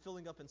lifetime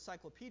filling up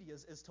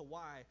encyclopedias as to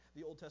why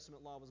the Old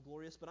Testament law was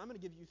glorious, but I'm going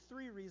to give you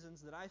 3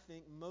 reasons that I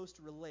think most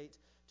relate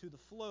to the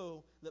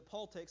flow that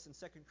Paul takes in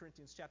 2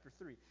 Corinthians chapter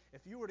 3.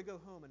 If you were to go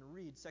home and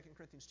read 2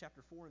 Corinthians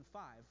chapter 4 and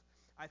 5,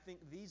 I think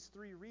these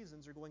 3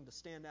 reasons are going to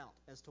stand out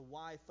as to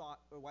why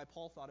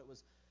Paul thought it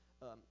was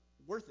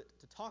worth it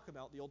to talk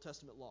about the Old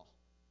Testament law.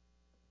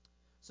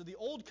 So the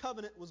Old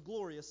Covenant was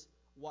glorious.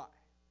 Why?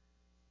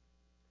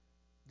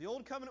 The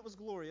Old Covenant was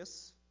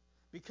glorious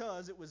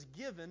because it was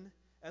given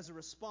as a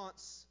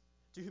response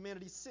to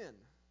humanity's sin.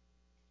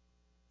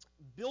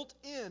 Built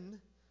in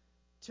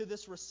to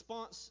this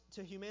response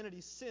to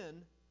humanity's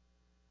sin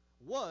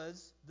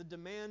was the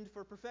demand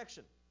for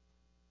perfection.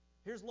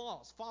 Here's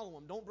laws. Follow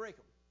them. Don't break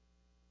them.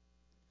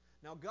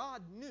 Now,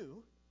 God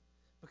knew,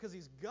 because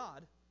He's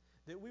God,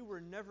 that we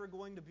were never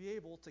going to be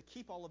able to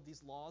keep all of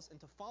these laws and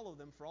to follow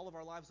them for all of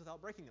our lives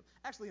without breaking them.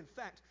 Actually, in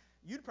fact,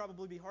 you'd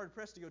probably be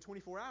hard-pressed to go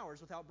 24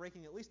 hours without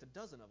breaking at least a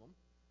dozen of them.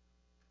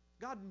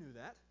 God knew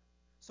that.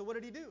 So what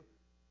did He do?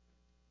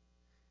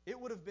 It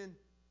would have been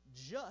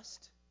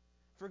just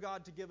for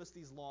God to give us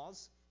these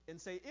laws and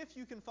say, if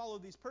you can follow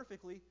these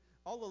perfectly,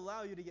 I'll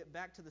allow you to get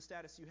back to the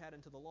status you had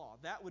into the law.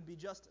 That would be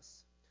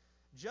justice.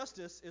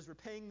 Justice is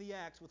repaying the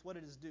act with what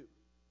it is due.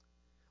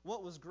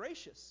 What was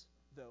gracious,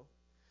 though,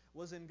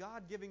 was in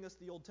God giving us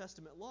the Old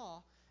Testament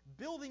law,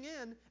 building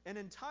in an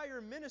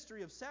entire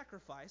ministry of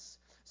sacrifice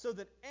so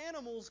that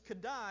animals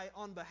could die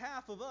on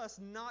behalf of us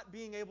not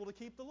being able to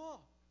keep the law.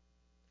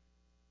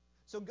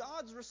 So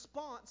God's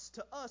response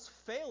to us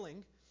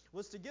failing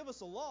was to give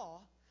us a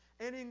law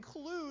and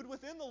include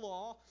within the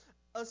law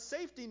a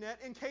safety net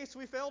in case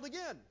we failed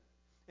again,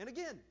 and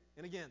again,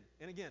 and again,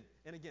 and again,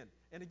 and again,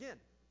 and again.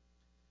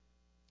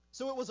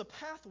 So it was a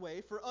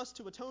pathway for us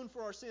to atone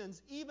for our sins.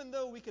 Even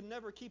though we could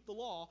never keep the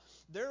law,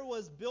 there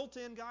was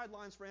built-in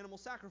guidelines for animal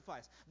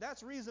sacrifice.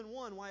 That's reason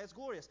one why it's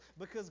glorious.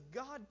 Because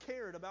God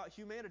cared about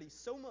humanity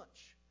so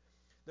much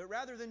that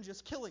rather than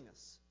just killing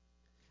us,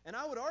 and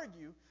I would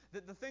argue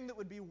that the thing that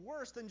would be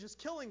worse than just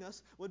killing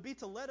us would be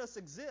to let us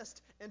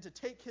exist and to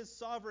take His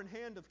sovereign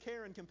hand of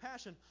care and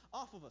compassion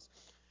off of us.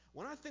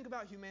 When I think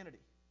about humanity,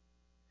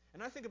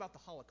 and I think about the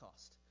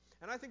Holocaust,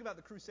 and I think about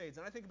the Crusades,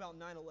 and I think about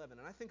 9/11,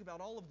 and I think about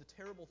all of the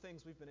terrible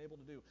things we've been able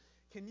to do,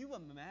 can you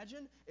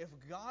imagine if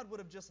God would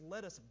have just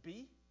let us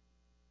be?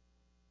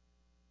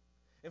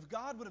 If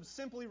God would have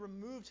simply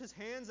removed His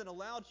hands and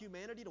allowed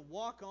humanity to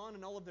walk on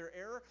in all of their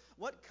error,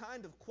 what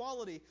kind of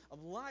quality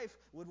of life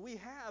would we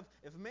have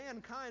if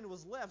mankind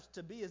was left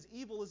to be as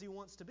evil as he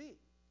wants to be?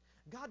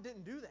 God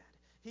didn't do that.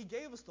 He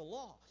gave us the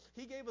law.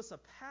 He gave us a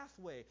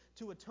pathway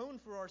to atone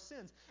for our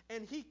sins.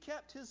 And He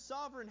kept His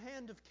sovereign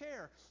hand of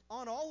care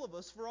on all of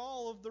us for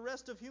all of the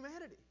rest of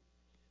humanity.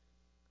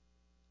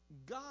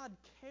 God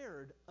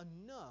cared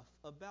enough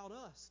about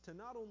us to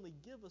not only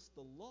give us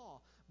the law,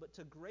 but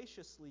to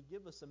graciously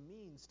give us a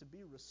means to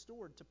be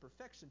restored to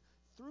perfection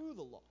through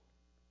the law.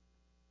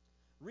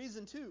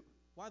 Reason 2,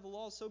 why the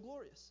law is so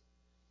glorious.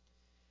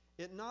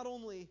 It not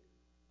only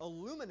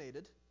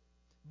illuminated,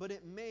 but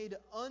it made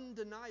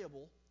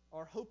undeniable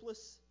our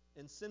hopeless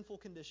and sinful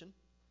condition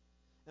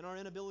and our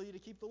inability to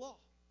keep the law.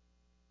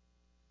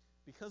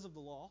 Because of the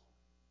law,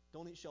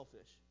 don't eat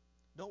shellfish.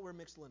 Don't wear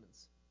mixed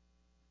linens.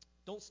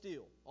 Don't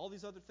steal. All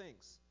these other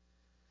things.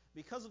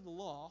 Because of the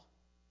law,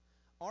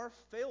 our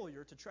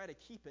failure to try to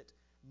keep it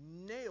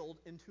nailed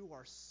into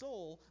our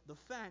soul the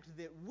fact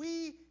that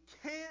we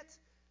can't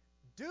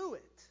do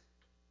it.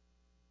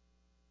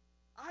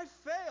 I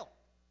fail.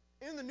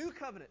 In the new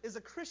covenant, as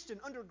a Christian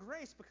under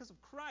grace because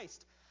of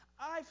Christ,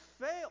 I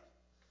fail.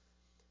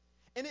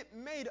 And it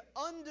made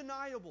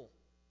undeniable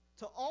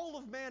to all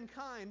of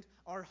mankind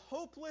our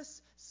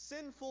hopeless,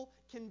 sinful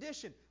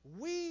condition.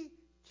 We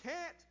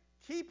can't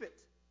keep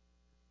it.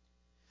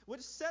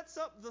 Which sets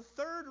up the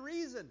third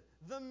reason,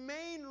 the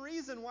main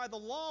reason why the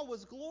law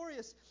was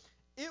glorious.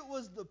 It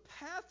was the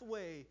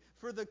pathway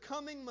for the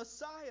coming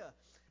Messiah.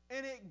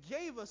 And it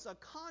gave us a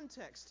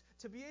context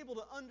to be able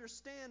to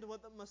understand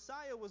what the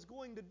Messiah was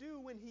going to do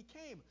when He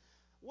came.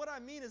 What I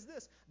mean is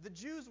this. The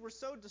Jews were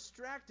so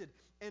distracted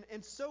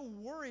and so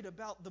worried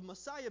about the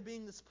Messiah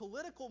being this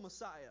political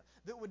Messiah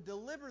that would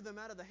deliver them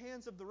out of the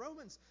hands of the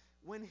Romans.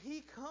 When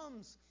He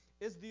comes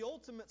as the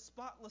ultimate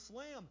spotless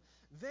lamb,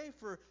 they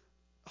for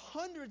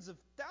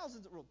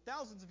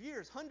thousands of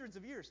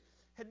years,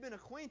 had been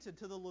acquainted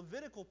to the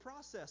Levitical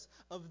process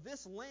of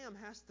this lamb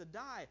has to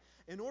die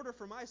in order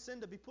for my sin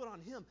to be put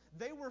on Him.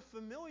 They were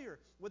familiar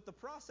with the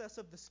process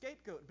of the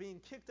scapegoat being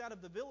kicked out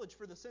of the village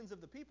for the sins of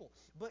the people.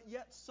 But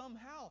yet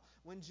somehow,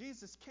 when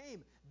Jesus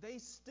came, they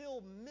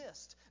still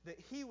missed that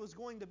He was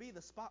going to be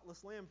the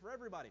spotless lamb for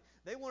everybody.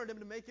 They wanted Him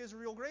to make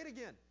Israel great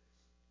again.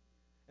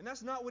 And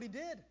that's not what He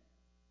did.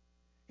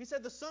 He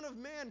said the Son of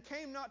Man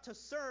came not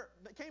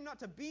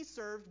to be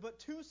served, but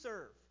to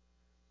serve.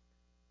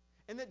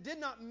 And that did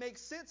not make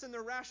sense in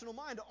their rational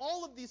mind.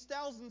 All of these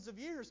thousands of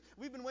years,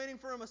 we've been waiting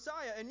for a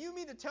Messiah. And you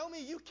mean to tell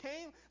me you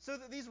came so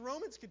that these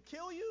Romans could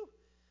kill you?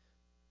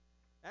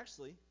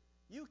 Actually,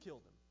 you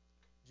killed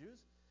them, Jews.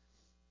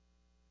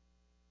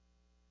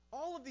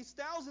 all of these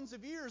thousands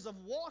of years of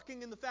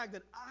walking in the fact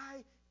that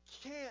I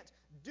can't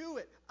do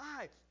it.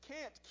 I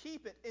can't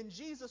keep it. And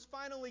Jesus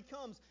finally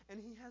comes, and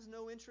He has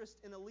no interest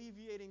in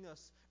alleviating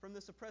us from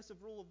this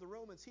oppressive rule of the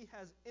Romans. He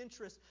has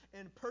interest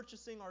in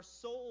purchasing our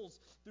souls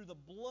through the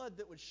blood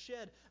that was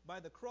shed by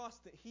the cross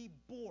that He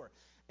bore.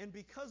 And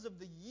because of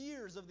the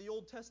years of the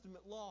Old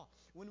Testament law,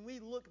 when we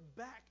look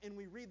back and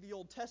we read the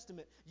Old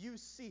Testament, you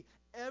see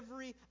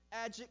every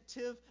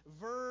adjective,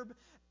 verb,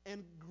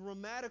 and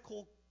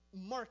grammatical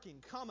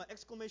marking, comma,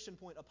 exclamation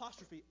point,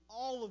 apostrophe,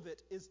 all of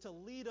it is to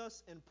lead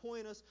us and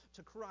point us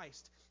to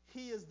Christ.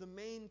 He is the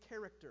main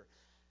character.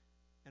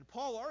 And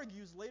Paul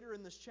argues later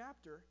in this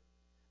chapter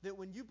that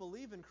when you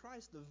believe in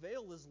Christ, the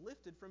veil is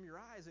lifted from your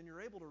eyes and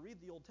you're able to read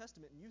the Old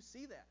Testament and you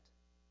see that.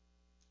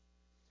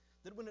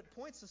 That when it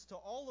points us to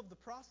all of the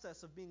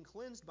process of being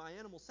cleansed by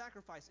animal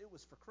sacrifice, it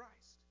was for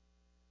Christ.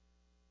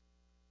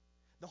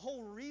 The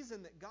whole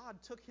reason that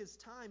God took His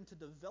time to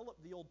develop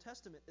the Old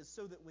Testament is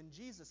so that when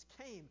Jesus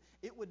came,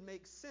 it would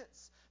make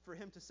sense for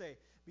Him to say,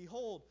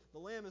 "Behold, the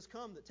Lamb is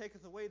come that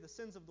taketh away the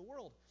sins of the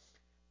world."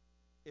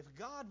 If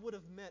God would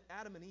have met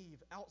Adam and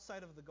Eve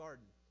outside of the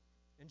garden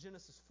in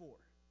Genesis 4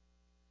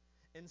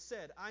 and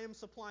said, "I am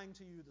supplying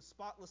to you the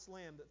spotless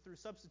Lamb that through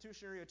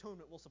substitutionary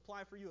atonement will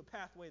supply for you a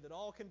pathway that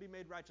all can be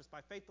made righteous by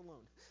faith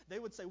alone," they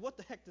would say, "What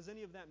the heck does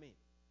any of that mean?"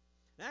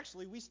 And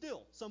actually, we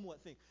still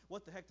somewhat think,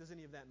 "What the heck does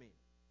any of that mean?"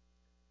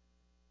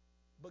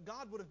 But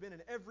God would have been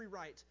in every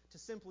right to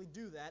simply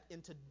do that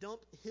and to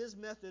dump His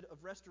method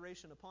of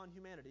restoration upon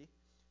humanity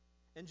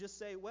and just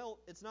say, "Well,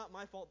 it's not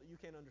my fault that you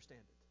can't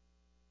understand it."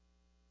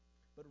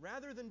 But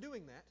rather than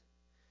doing that,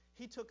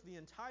 He took the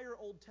entire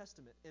Old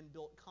Testament and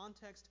built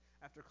context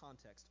after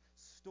context,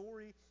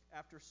 story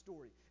after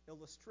story,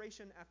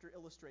 illustration after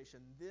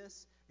illustration.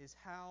 This is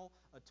how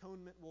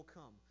atonement will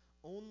come.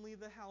 Only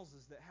the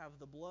houses that have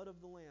the blood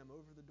of the Lamb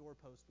over the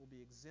doorpost will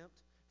be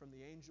exempt from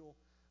the angel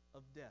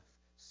of death.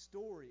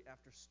 Story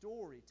after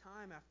story,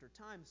 time after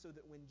time, so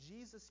that when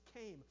Jesus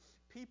came,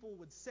 people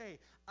would say,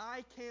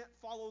 "I can't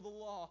follow the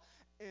law,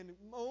 and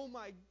oh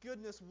my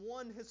goodness,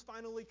 one has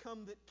finally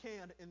come that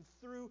can, and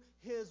through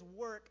His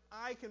work,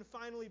 I can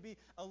finally be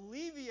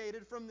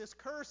alleviated from this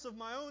curse of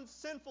my own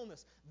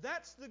sinfulness."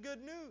 That's the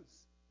good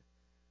news.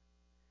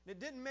 And it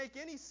didn't make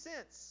any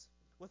sense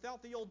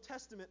without the Old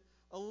Testament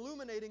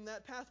illuminating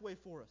that pathway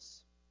for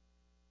us.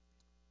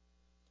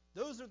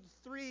 Those are the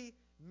three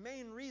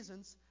main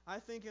reasons, I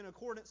think, in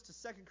accordance to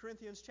 2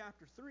 Corinthians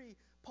chapter 3,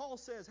 Paul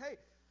says, hey,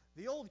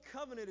 the old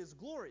covenant is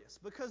glorious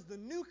because the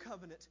new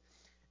covenant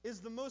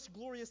is the most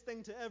glorious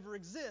thing to ever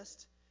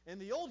exist,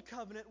 and the old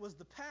covenant was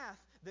the path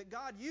that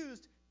God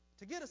used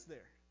to get us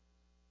there.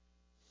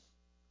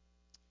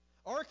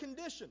 Our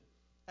condition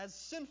as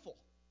sinful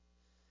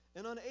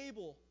and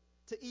unable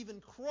to even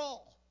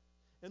crawl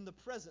in the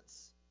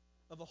presence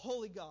of a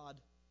holy God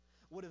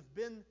would have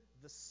been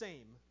the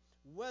same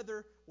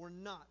whether or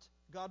not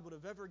God would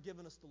have ever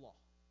given us the law.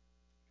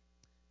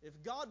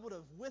 If God would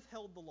have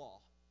withheld the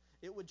law,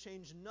 it would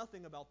change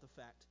nothing about the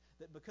fact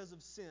that because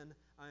of sin,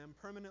 I am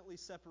permanently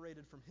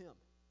separated from Him.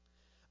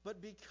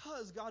 But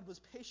because God was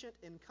patient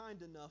and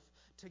kind enough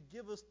to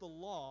give us the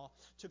law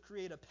to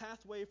create a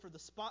pathway for the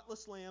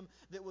spotless Lamb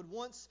that would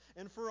once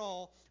and for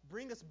all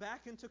bring us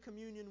back into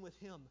communion with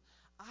Him,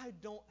 I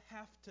don't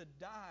have to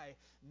die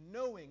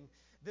knowing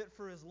that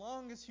for as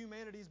long as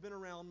humanity's been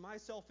around,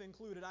 myself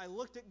included, I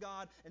looked at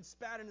God and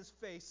spat in His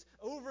face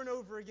over and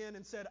over again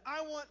and said,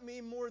 "I want me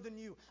more than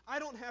you." I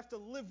don't have to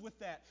live with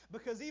that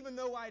because even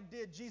though I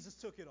did, Jesus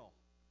took it all.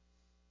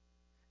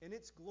 And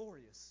it's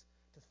glorious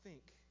to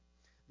think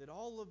that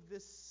all of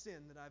this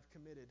sin that I've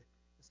committed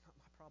is not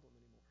my problem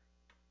anymore.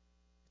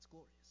 It's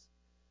glorious.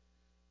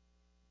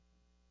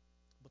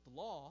 But the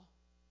law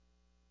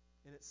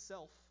in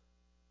itself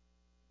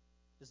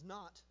is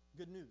not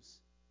good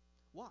news.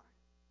 Why?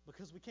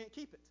 Because we can't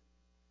keep it.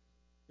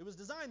 It was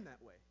designed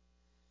that way.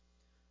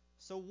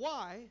 So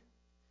why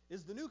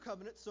is the new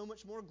covenant so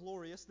much more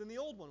glorious than the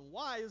old one?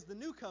 Why is the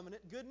new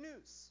covenant good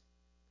news?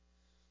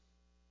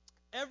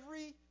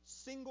 Every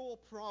single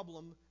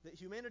problem that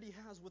humanity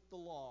has with the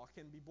law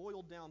can be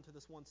boiled down to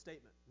this one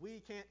statement: we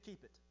can't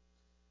keep it.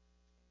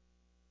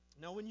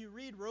 Now, when you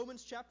read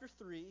Romans chapter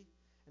 3,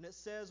 and it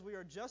says we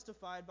are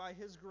justified by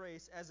His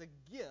grace as a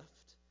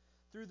gift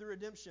through the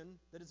redemption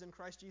that is in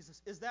Christ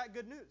Jesus, is that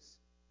good news?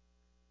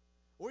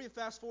 Or you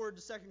fast forward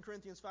to 2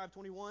 Corinthians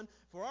 5:21,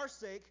 "For our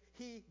sake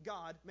He,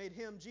 God, made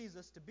Him,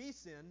 Jesus, to be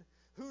sin,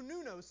 who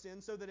knew no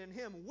sin, so that in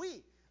Him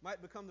we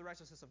might become the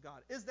righteousness of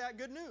God." Is that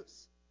good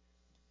news?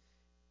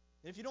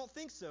 And if you don't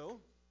think so,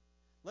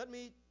 let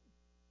me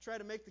try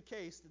to make the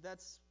case that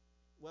that's,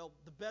 well,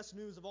 the best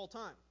news of all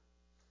time.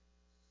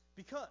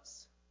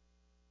 Because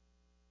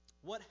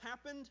what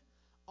happened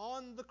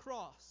on the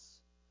cross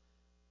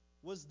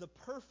was the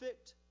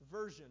perfect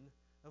version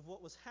of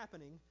what was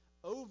happening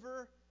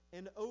over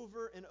and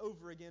over and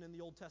over again in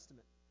the Old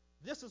Testament.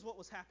 This is what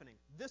was happening.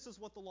 This is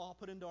what the law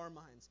put into our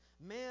minds.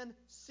 Man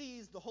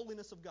sees the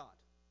holiness of God.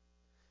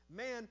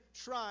 Man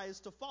tries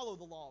to follow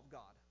the law of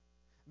God.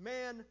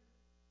 Man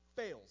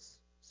fails,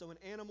 so an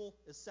animal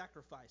is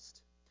sacrificed.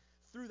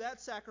 Through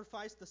that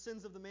sacrifice, the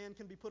sins of the man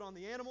can be put on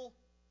the animal.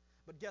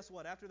 But guess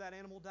what? After that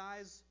animal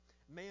dies,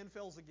 man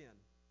fails again.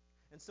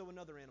 And so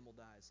another animal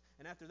dies.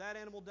 And after that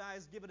animal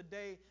dies, give it a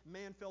day,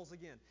 man fails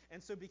again.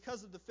 And so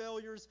because of the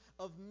failures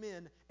of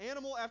men,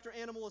 animal after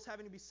animal is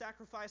having to be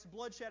sacrificed,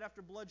 bloodshed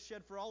after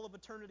bloodshed for all of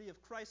eternity.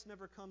 If Christ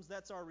never comes,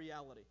 that's our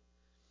reality.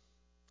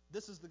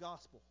 This is the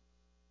gospel.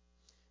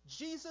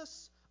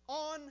 Jesus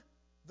on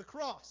the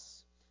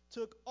cross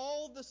took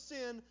all the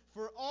sin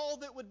for all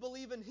that would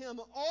believe in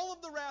him, all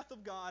of the wrath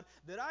of God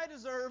that I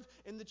deserve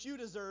and that you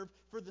deserve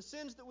for the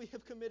sins that we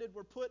have committed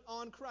were put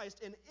on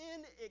Christ. And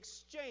in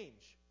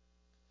exchange,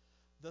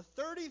 the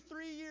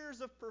 33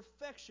 years of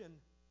perfection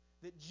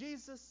that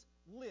Jesus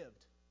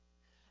lived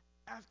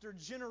after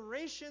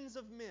generations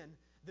of men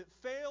that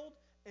failed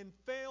and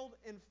failed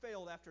and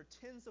failed after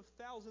tens of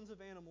thousands of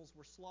animals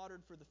were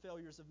slaughtered for the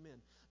failures of men.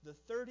 The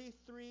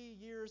 33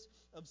 years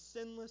of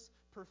sinless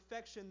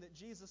perfection that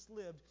Jesus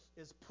lived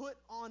is put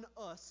on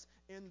us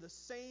in the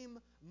same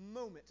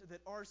moment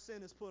that our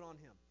sin is put on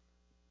him.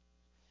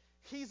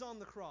 He's on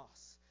the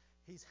cross.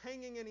 He's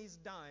hanging and he's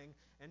dying.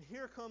 And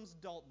here comes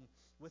Dalton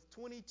with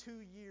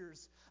 22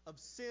 years of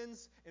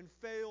sins and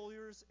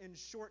failures and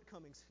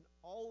shortcomings. And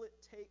all it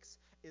takes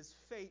is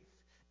faith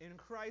in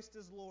Christ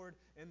as Lord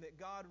and that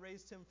God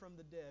raised him from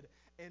the dead.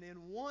 And in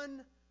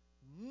one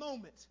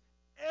moment,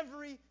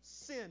 every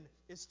sin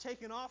is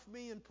taken off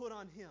me and put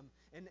on him.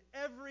 And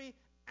every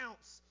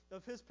ounce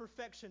of his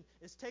perfection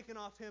is taken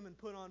off him and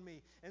put on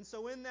me. And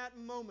so in that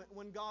moment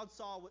when God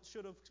saw what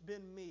should have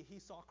been me, he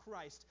saw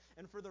Christ.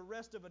 And for the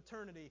rest of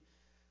eternity,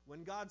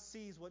 when God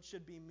sees what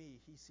should be me,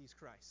 he sees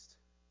Christ.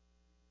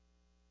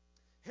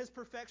 His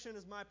perfection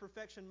is my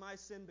perfection. My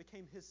sin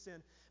became his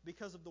sin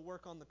because of the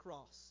work on the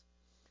cross.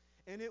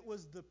 And it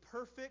was the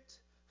perfect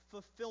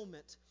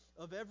fulfillment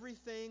of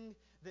everything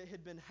that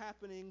had been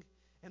happening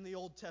in the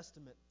Old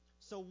Testament.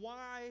 So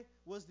why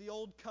was the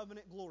Old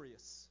Covenant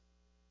glorious?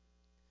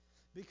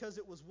 Because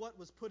it was what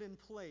was put in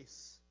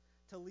place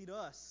to lead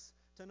us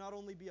to not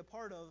only be a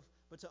part of,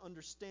 but to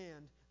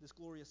understand this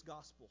glorious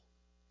gospel.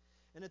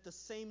 And at the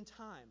same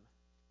time,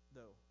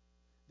 though,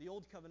 the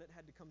Old Covenant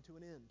had to come to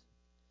an end.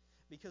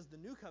 Because the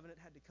New Covenant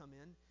had to come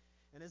in.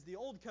 And as the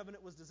Old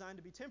Covenant was designed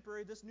to be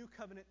temporary, this New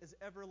Covenant is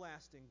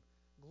everlasting.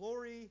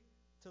 Glory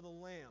to the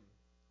Lamb.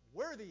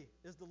 Worthy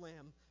is the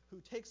Lamb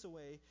who takes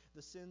away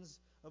the sins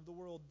of the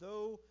world.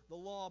 Though the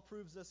law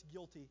proves us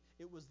guilty,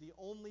 it was the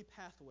only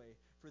pathway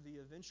for the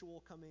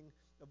eventual coming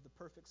of the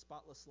perfect,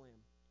 spotless Lamb.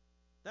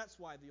 That's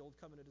why the Old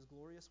Covenant is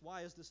glorious.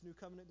 Why is this New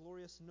Covenant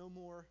glorious? No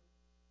more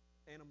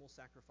animal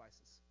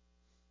sacrifices.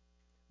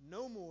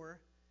 No more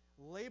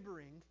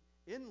laboring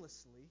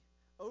endlessly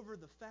over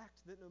the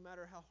fact that no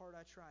matter how hard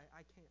I try,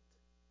 I can't.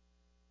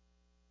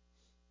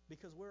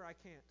 Because where I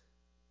can't,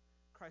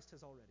 Christ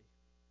has already.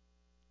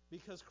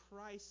 Because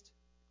Christ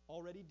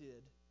already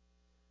did,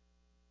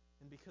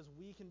 and because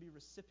we can be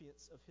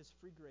recipients of his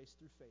free grace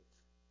through faith,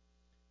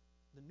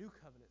 the New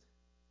Covenant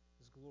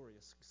is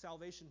glorious.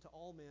 Salvation to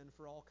all men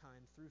for all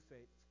kind through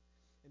faith,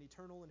 an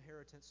eternal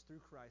inheritance through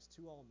Christ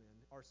to all men,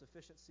 our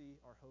sufficiency,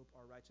 our hope,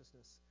 our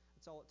righteousness.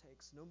 That's all it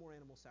takes. No more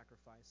animal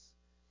sacrifice.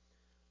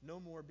 No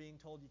more being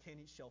told you can't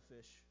eat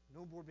shellfish.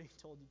 No more being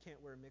told you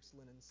can't wear mixed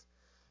linens.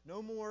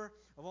 No more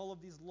of all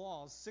of these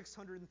laws,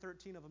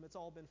 613 of them. It's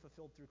all been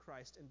fulfilled through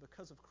Christ. And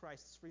because of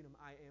Christ's freedom,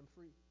 I am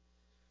free.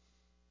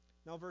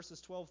 Now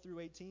verses 12 through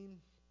 18,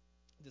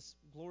 this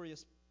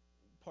glorious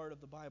part of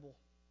the Bible.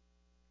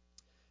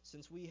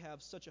 Since we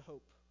have such a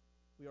hope,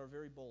 we are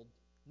very bold.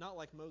 Not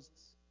like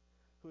Moses,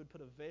 who had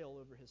put a veil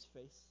over his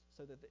face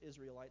so that the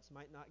Israelites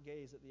might not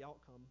gaze at the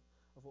outcome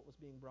of what was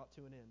being brought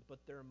to an end.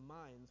 But their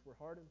minds were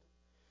hardened.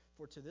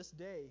 For to this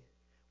day,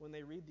 when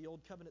they read the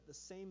Old Covenant, the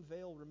same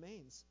veil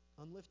remains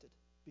unlifted,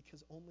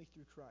 because only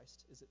through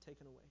Christ is it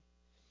taken away.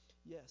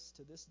 Yes,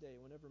 to this day,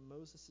 whenever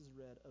Moses is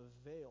read,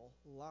 a veil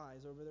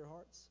lies over their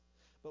hearts.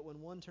 But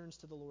when one turns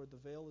to the Lord,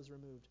 the veil is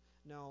removed.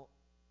 Now,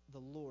 the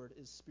Lord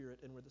is Spirit,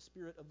 and where the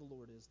Spirit of the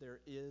Lord is, there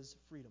is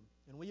freedom.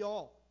 And we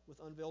all, with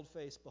unveiled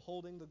face,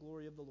 beholding the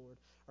glory of the Lord,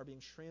 are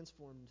being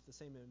transformed into the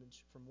same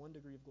image from one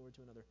degree of glory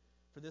to another.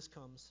 For this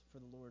comes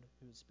from the Lord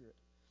who is Spirit.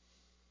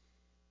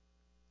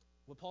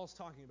 What Paul's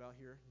talking about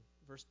here,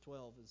 verse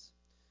 12, is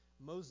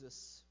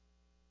Moses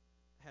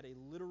had a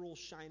literal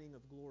shining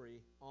of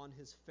glory on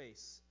his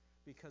face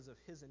because of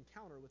his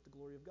encounter with the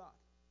glory of God.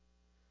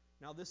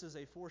 Now, this is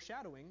a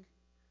foreshadowing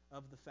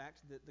of the fact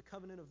that the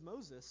covenant of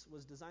Moses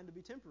was designed to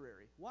be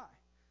temporary. Why?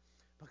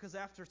 Because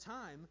after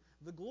time,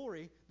 the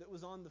glory that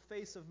was on the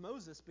face of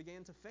Moses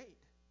began to fade.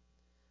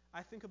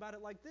 I think about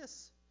it like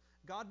this.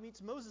 God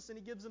meets Moses and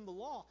he gives him the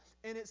law.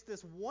 And it's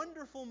this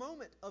wonderful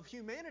moment of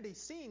humanity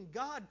seeing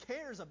God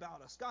cares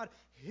about us. God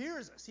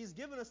hears us. He's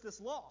given us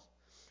this law.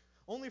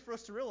 Only for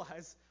us to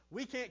realize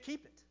we can't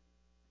keep it.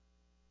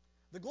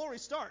 The glory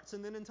starts,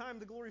 and then in time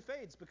the glory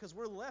fades because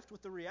we're left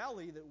with the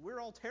reality that we're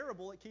all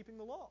terrible at keeping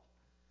the law.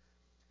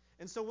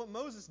 And so what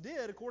Moses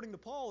did, according to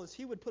Paul, is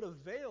he would put a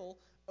veil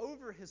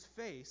over his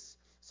face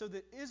so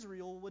that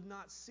Israel would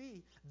not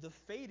see the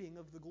fading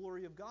of the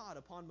glory of God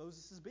upon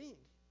Moses' being.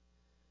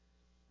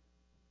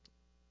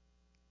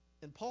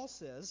 And Paul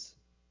says,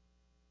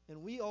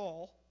 and we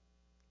all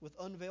with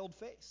unveiled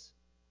face.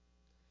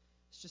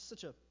 It's just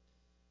such a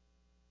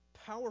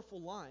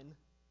powerful line,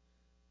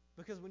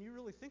 because when you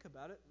really think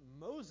about it,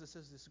 Moses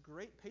is this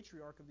great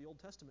patriarch of the Old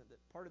Testament that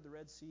parted the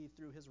Red Sea,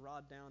 threw his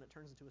rod down, it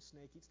turns into a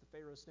snake, eats the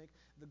Pharaoh's snake.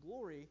 The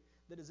glory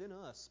that is in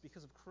us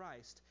because of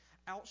Christ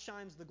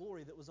outshines the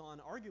glory that was on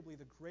arguably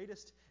the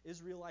greatest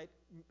Israelite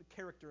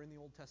character in the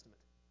Old Testament.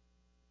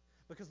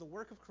 Because the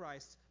work of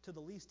Christ, to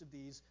the least of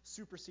these,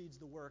 supersedes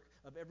the work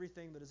of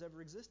everything that has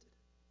ever existed.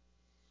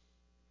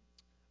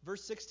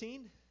 Verse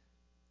 16,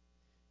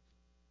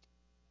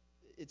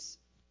 it's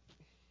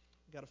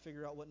got to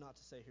figure out what not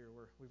to say here.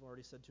 We've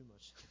already said too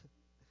much.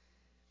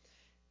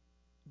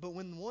 But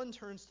when one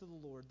turns to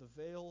the Lord,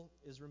 the veil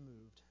is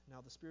removed.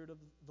 Now the Spirit of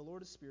the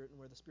Lord is Spirit, and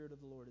where the Spirit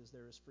of the Lord is,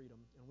 there is freedom.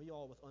 And we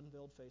all, with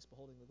unveiled face,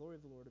 beholding the glory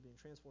of the Lord, are being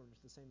transformed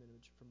into the same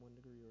image from one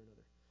degree or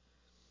another.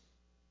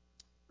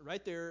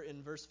 Right there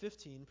in verse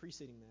 15,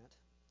 preceding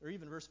that, or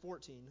even verse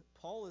 14,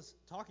 Paul is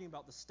talking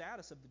about the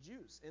status of the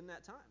Jews in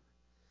that time.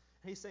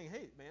 And he's saying,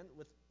 hey, man,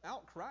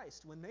 without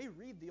Christ, when they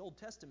read the Old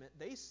Testament,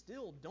 they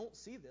still don't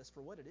see this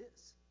for what it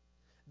is.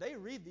 They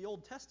read the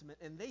Old Testament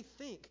and they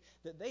think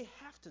that they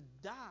have to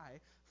die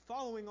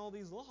following all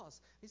these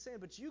laws. He's saying,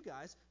 but you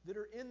guys that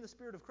are in the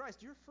Spirit of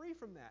Christ, you're free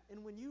from that.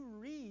 And when you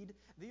read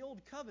the Old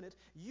Covenant,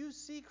 you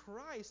see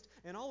Christ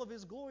and all of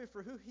His glory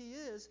for who He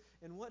is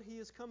and what He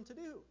has come to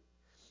do.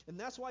 And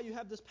that's why you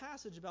have this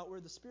passage about where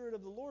the Spirit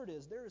of the Lord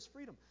is. There is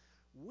freedom.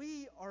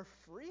 We are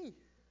free.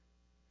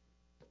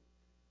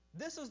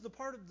 This is the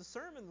part of the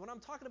sermon when I'm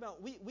talking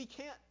about we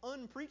can't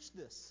unpreach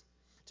this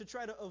to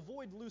try to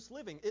avoid loose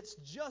living. It's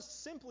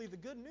just simply the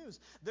good news.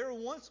 There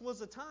once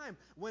was a time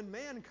when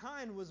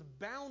mankind was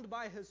bound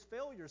by his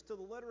failures to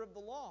the letter of the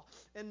law.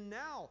 And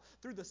now,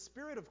 through the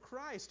Spirit of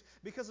Christ,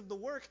 because of the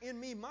work in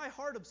me, my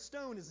heart of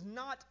stone is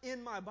not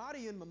in my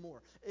body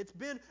anymore. It's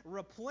been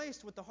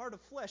replaced with the heart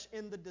of flesh,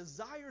 and the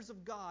desires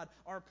of God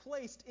are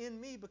placed in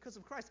me because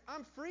of Christ.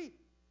 I'm free.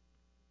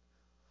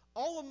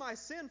 All of my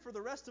sin for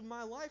the rest of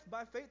my life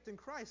by faith in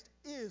Christ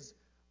is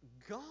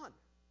gone.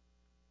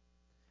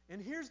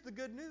 And here's the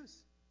good news.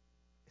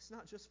 It's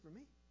not just for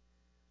me.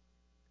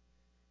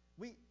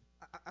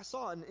 I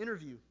saw an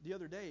interview the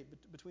other day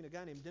between a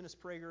guy named Dennis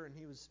Prager, and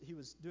he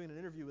was doing an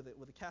interview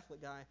with a Catholic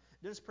guy.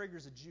 Dennis Prager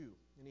is a Jew,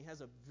 and he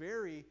has a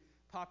very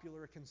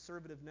popular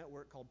conservative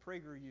network called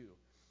PragerU.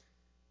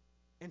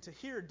 And to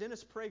hear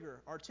Dennis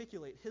Prager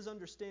articulate his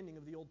understanding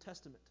of the Old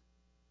Testament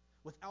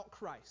without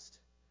Christ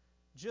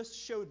just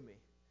showed me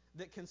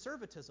that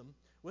conservatism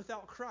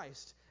without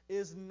Christ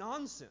is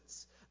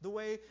nonsense, the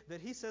way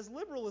that he says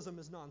liberalism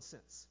is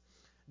nonsense.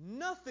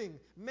 Nothing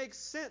makes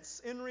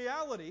sense in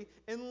reality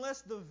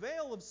unless the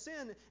veil of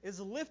sin is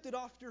lifted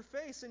off your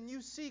face and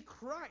you see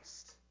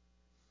Christ.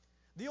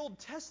 The Old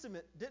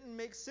Testament didn't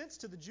make sense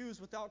to the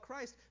Jews without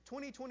Christ.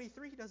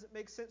 2023 doesn't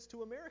make sense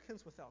to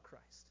Americans without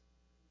Christ.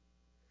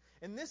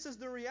 And this is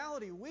the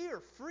reality. We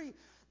are free.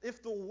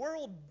 If the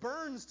world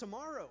burns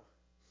tomorrow,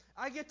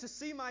 I get to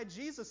see my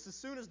Jesus as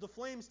soon as the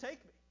flames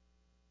take me.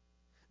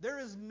 There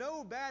is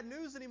no bad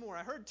news anymore.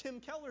 I heard Tim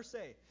Keller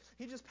say,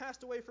 he just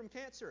passed away from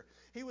cancer.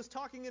 He was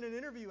talking in an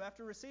interview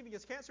after receiving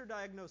his cancer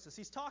diagnosis.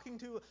 He's talking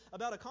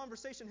about a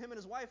conversation him and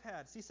his wife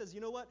had. He says,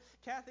 you know what,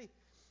 Kathy,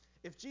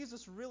 if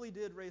Jesus really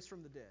did raise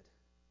from the dead,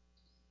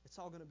 it's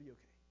all going to be okay.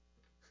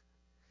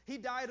 He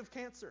died of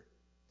cancer.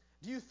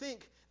 Do you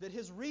think that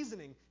his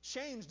reasoning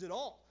changed at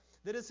all?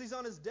 That as he's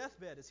on his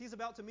deathbed, as he's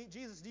about to meet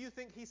Jesus, do you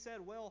think he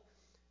said, well,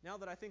 now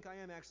that I think I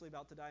am actually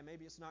about to die,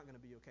 maybe it's not going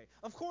to be okay?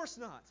 Of course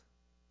not.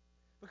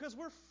 Because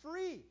we're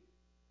free.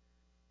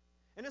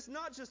 And it's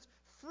not just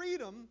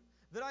freedom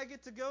that I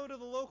get to go to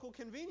the local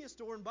convenience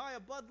store and buy a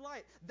Bud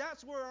Light.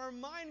 That's where our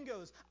mind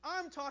goes.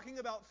 I'm talking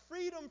about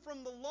freedom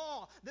from the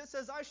law that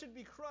says I should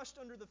be crushed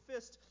under the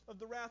fist of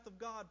the wrath of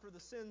God for the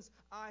sins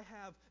I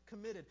have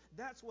committed.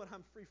 That's what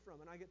I'm free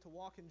from, and I get to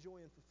walk in joy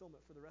and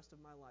fulfillment for the rest of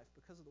my life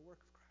because of the work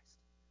of Christ.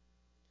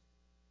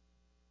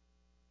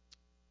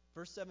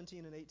 Verse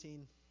 17 and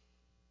 18,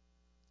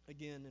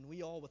 again, and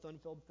we all with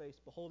unveiled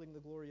face, beholding the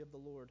glory of the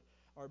Lord,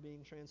 are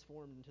being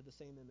transformed into the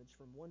same image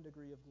from one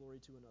degree of glory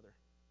to another.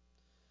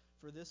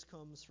 For this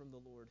comes from the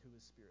Lord who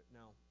is Spirit.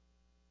 Now,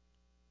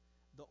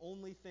 the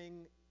only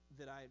thing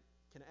that I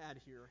can add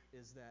here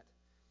is that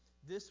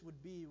this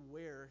would be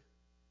where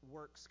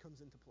works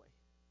comes into play.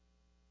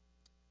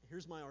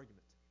 Here's my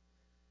argument.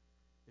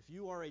 If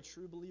you are a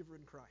true believer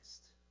in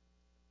Christ,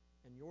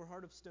 and your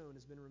heart of stone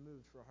has been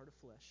removed for a heart of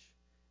flesh,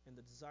 and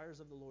the desires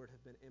of the Lord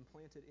have been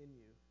implanted in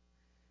you,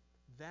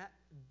 that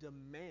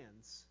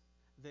demands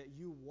that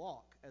you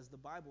walk as the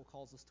Bible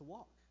calls us to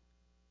walk.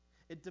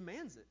 It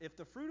demands it. If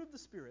the fruit of the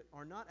Spirit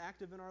are not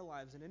active in our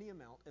lives in any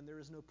amount, and there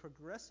is no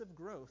progressive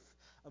growth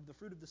of the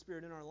fruit of the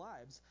Spirit in our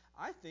lives,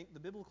 I think the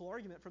biblical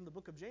argument from the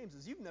book of James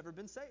is you've never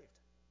been saved.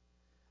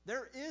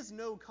 There is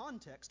no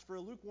context for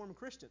a lukewarm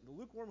Christian. The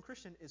lukewarm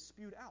Christian is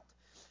spewed out.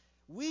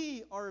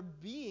 We are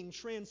being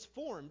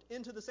transformed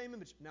into the same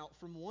image. Now,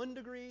 from one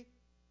degree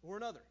or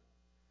another.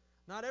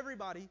 Not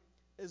everybody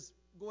is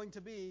going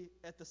to be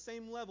at the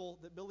same level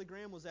that Billy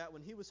Graham was at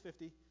when he was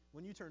 50,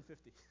 when you turned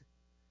 50.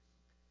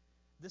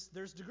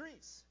 There's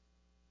degrees.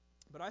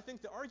 But I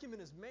think the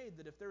argument is made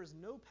that if there is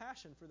no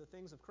passion for the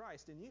things of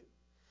Christ in you,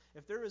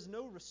 if there is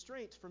no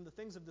restraint from the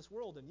things of this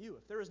world in you,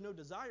 if there is no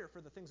desire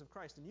for the things of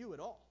Christ in you at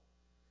all,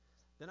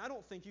 then I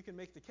don't think you can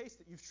make the case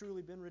that you've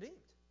truly been redeemed.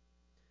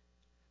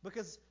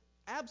 Because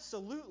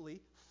absolutely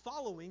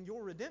following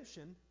your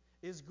redemption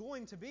is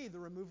going to be the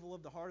removal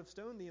of the heart of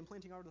stone, the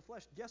implanting heart of the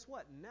flesh. Guess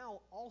what?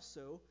 Now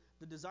also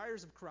the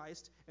desires of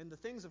Christ and the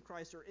things of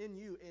Christ are in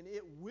you, and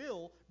it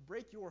will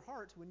break your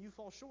heart when you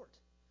fall short.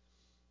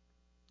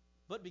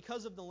 But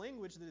because of the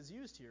language that is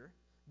used here,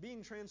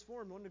 being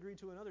transformed one degree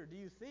to another, do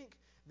you think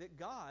that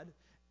God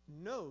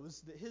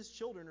knows that His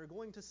children are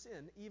going to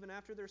sin even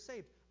after they're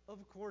saved?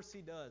 Of course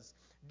He does.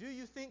 Do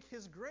you think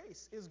His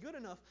grace is good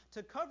enough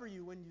to cover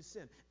you when you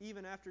sin,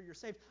 even after you're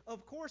saved?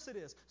 Of course it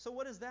is. So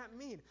what does that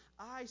mean?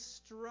 I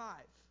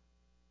strive.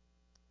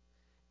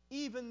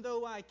 Even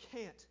though I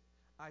can't,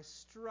 I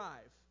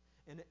strive.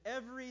 And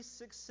every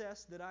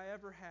success that I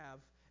ever have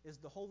is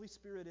the Holy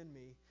Spirit in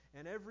me,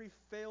 and every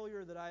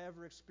failure that I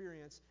ever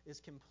experience is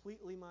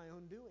completely my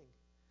own doing.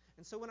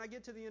 And so when I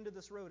get to the end of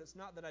this road, it's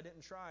not that I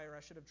didn't try or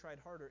I should have tried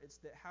harder. It's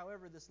that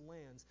however this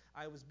lands,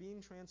 I was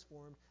being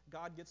transformed.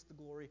 God gets the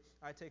glory.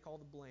 I take all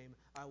the blame.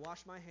 I wash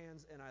my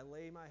hands and I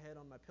lay my head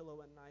on my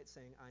pillow at night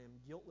saying, I am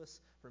guiltless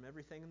from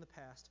everything in the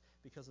past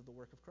because of the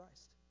work of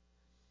Christ.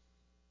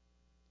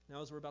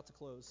 Now, as we're about to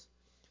close,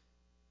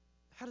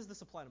 how does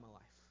this apply to my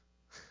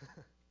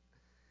life?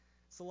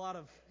 It's a lot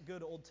of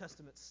good Old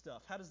Testament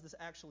stuff. How does this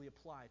actually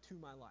apply to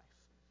my life?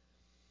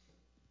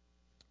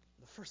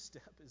 The first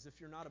step is, if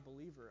you're not a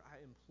believer,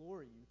 I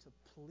implore you to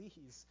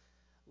please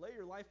lay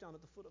your life down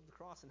at the foot of the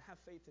cross and have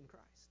faith in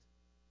Christ.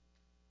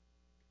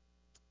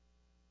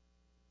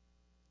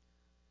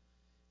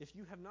 If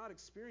you have not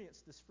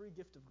experienced this free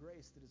gift of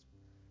grace that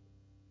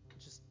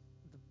is just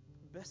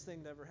the best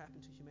thing that ever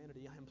happened to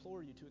humanity, I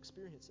implore you to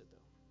experience it, though.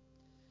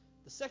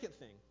 The second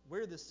thing,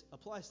 where this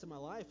applies to my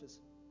life, is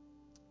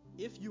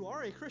if you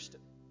are a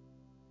Christian,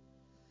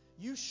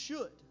 you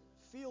should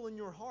feel in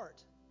your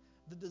heart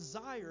the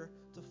desire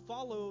to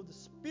follow the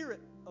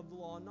spirit of the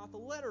law and not the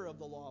letter of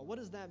the law. What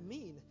does that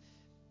mean?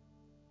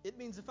 It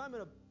means if I'm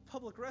in a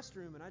public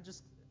restroom and I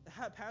just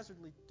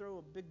haphazardly throw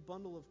a big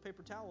bundle of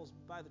paper towels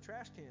by the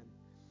trash can,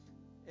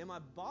 am I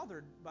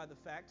bothered by the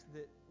fact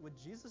that would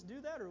Jesus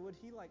do that, or would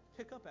He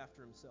pick up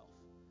after Himself?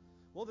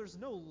 Well, there's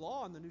no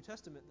law in the New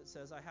Testament that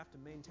says I have to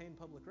maintain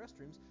public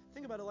restrooms.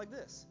 Think about it like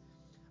this.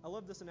 I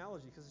love this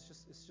analogy because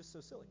it's just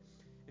so silly.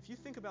 If you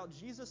think about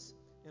Jesus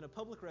in a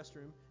public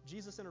restroom,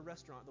 Jesus in a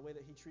restaurant, the way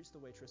that He treats the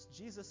waitress,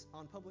 Jesus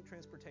on public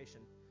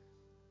transportation,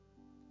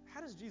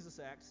 how does Jesus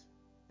act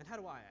and how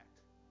do I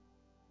act?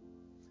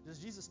 Does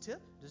Jesus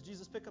tip? Does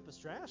Jesus pick up his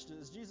trash?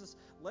 Does Jesus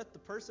let the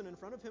person in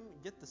front of him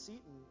get the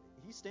seat and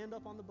he stand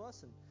up on the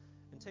bus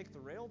and take the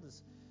rail?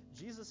 Does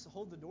Jesus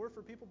hold the door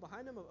for people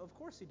behind him? Of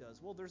course He does.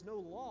 Well, there's no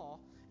law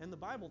in the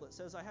Bible that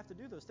says I have to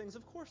do those things.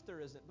 Of course there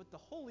isn't. But the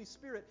Holy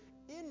Spirit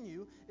in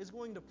you is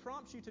going to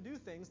prompt you to do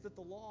things that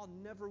the law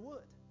never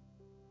would.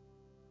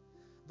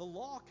 The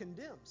law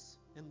condemns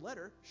in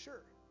letter,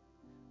 sure,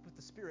 but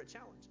the Spirit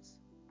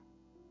challenges.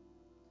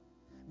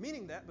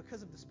 Meaning that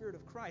because of the Spirit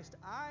of Christ,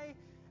 I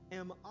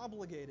am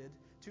obligated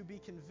to be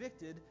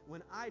convicted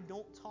when I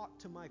don't talk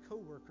to my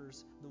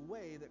coworkers the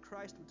way that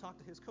Christ would talk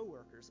to His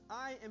coworkers.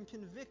 I am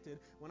convicted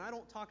when I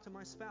don't talk to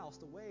my spouse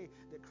the way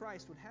that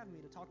Christ would have me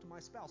to talk to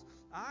my spouse.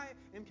 I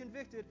am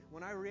convicted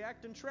when I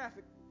react in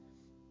traffic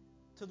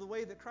to the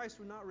way that Christ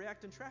would not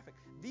react in traffic.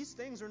 These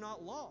things are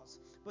not laws,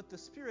 but the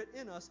Spirit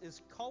in us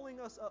is calling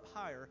us up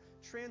higher,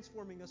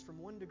 transforming us from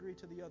one degree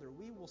to the other.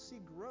 We will see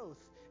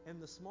growth in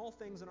the small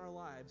things in our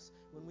lives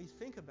when we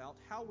think about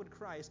how would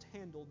Christ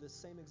handle this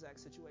same exact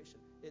situation.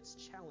 It's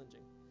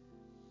challenging.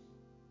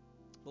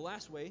 The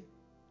last way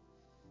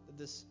that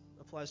this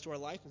applies to our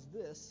life is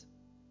this.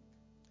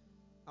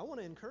 I want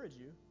to encourage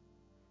you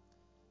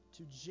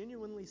to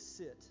genuinely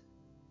sit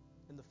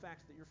in the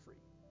fact that you're free.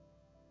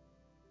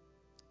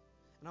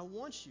 And I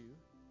want you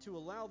to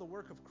allow the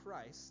work of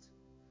Christ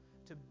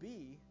to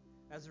be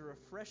as a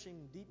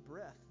refreshing deep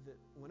breath that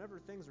whenever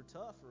things are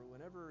tough or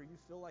whenever you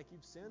feel like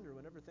you've sinned or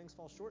whenever things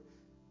fall short,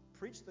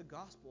 preach the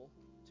gospel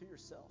to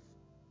yourself.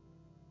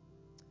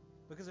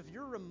 Because if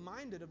you're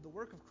reminded of the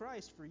work of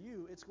Christ for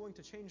you, it's going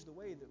to change the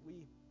way that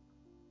we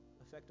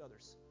affect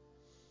others.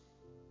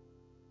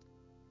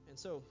 And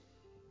so,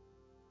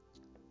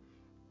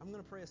 I'm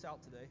going to pray us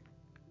out today.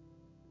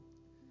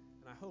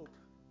 And I hope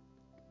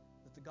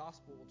that the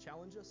gospel will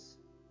challenge us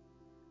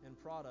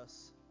and prod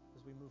us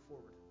as we move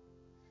forward.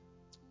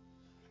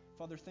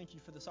 Father, thank you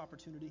for this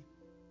opportunity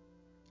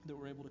that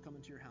we're able to come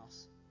into your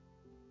house.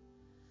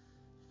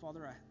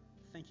 Father, I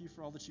thank you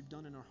for all that you've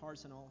done in our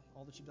hearts and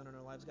all that you've done in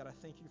our lives. God, I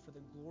thank you for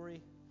the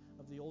glory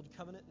of the old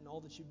covenant and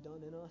all that you've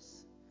done in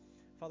us.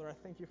 Father, I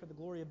thank you for the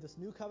glory of this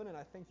new covenant.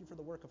 I thank you for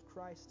the work of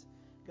Christ.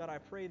 God, I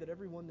pray that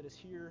everyone that is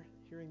here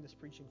hearing this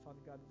preaching,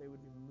 Father God, that they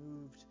would be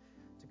moved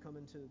to come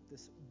into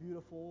this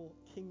beautiful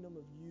kingdom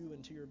of you and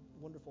into your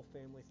wonderful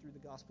family through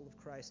the gospel of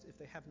Christ if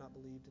they have not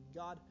believed. And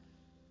God,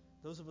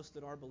 those of us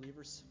that are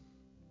believers,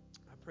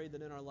 I pray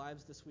that in our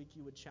lives this week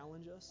you would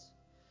challenge us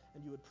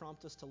and you would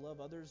prompt us to love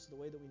others the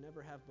way that we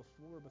never have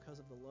before because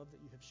of the love that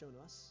you have shown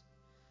us.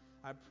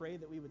 I pray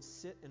that we would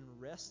sit and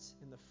rest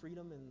in the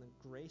freedom and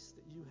the grace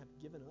that you have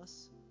given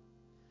us.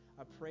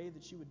 I pray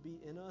that you would be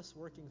in us,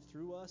 working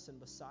through us and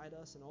beside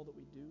us in all that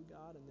we do,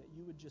 God, and that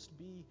you would just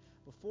be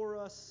before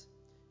us,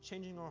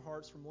 changing our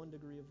hearts from one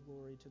degree of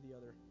glory to the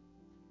other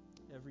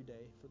every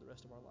day for the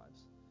rest of our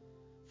lives.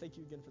 Thank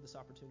you again for this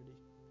opportunity.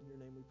 In your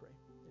name we pray.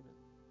 Amen.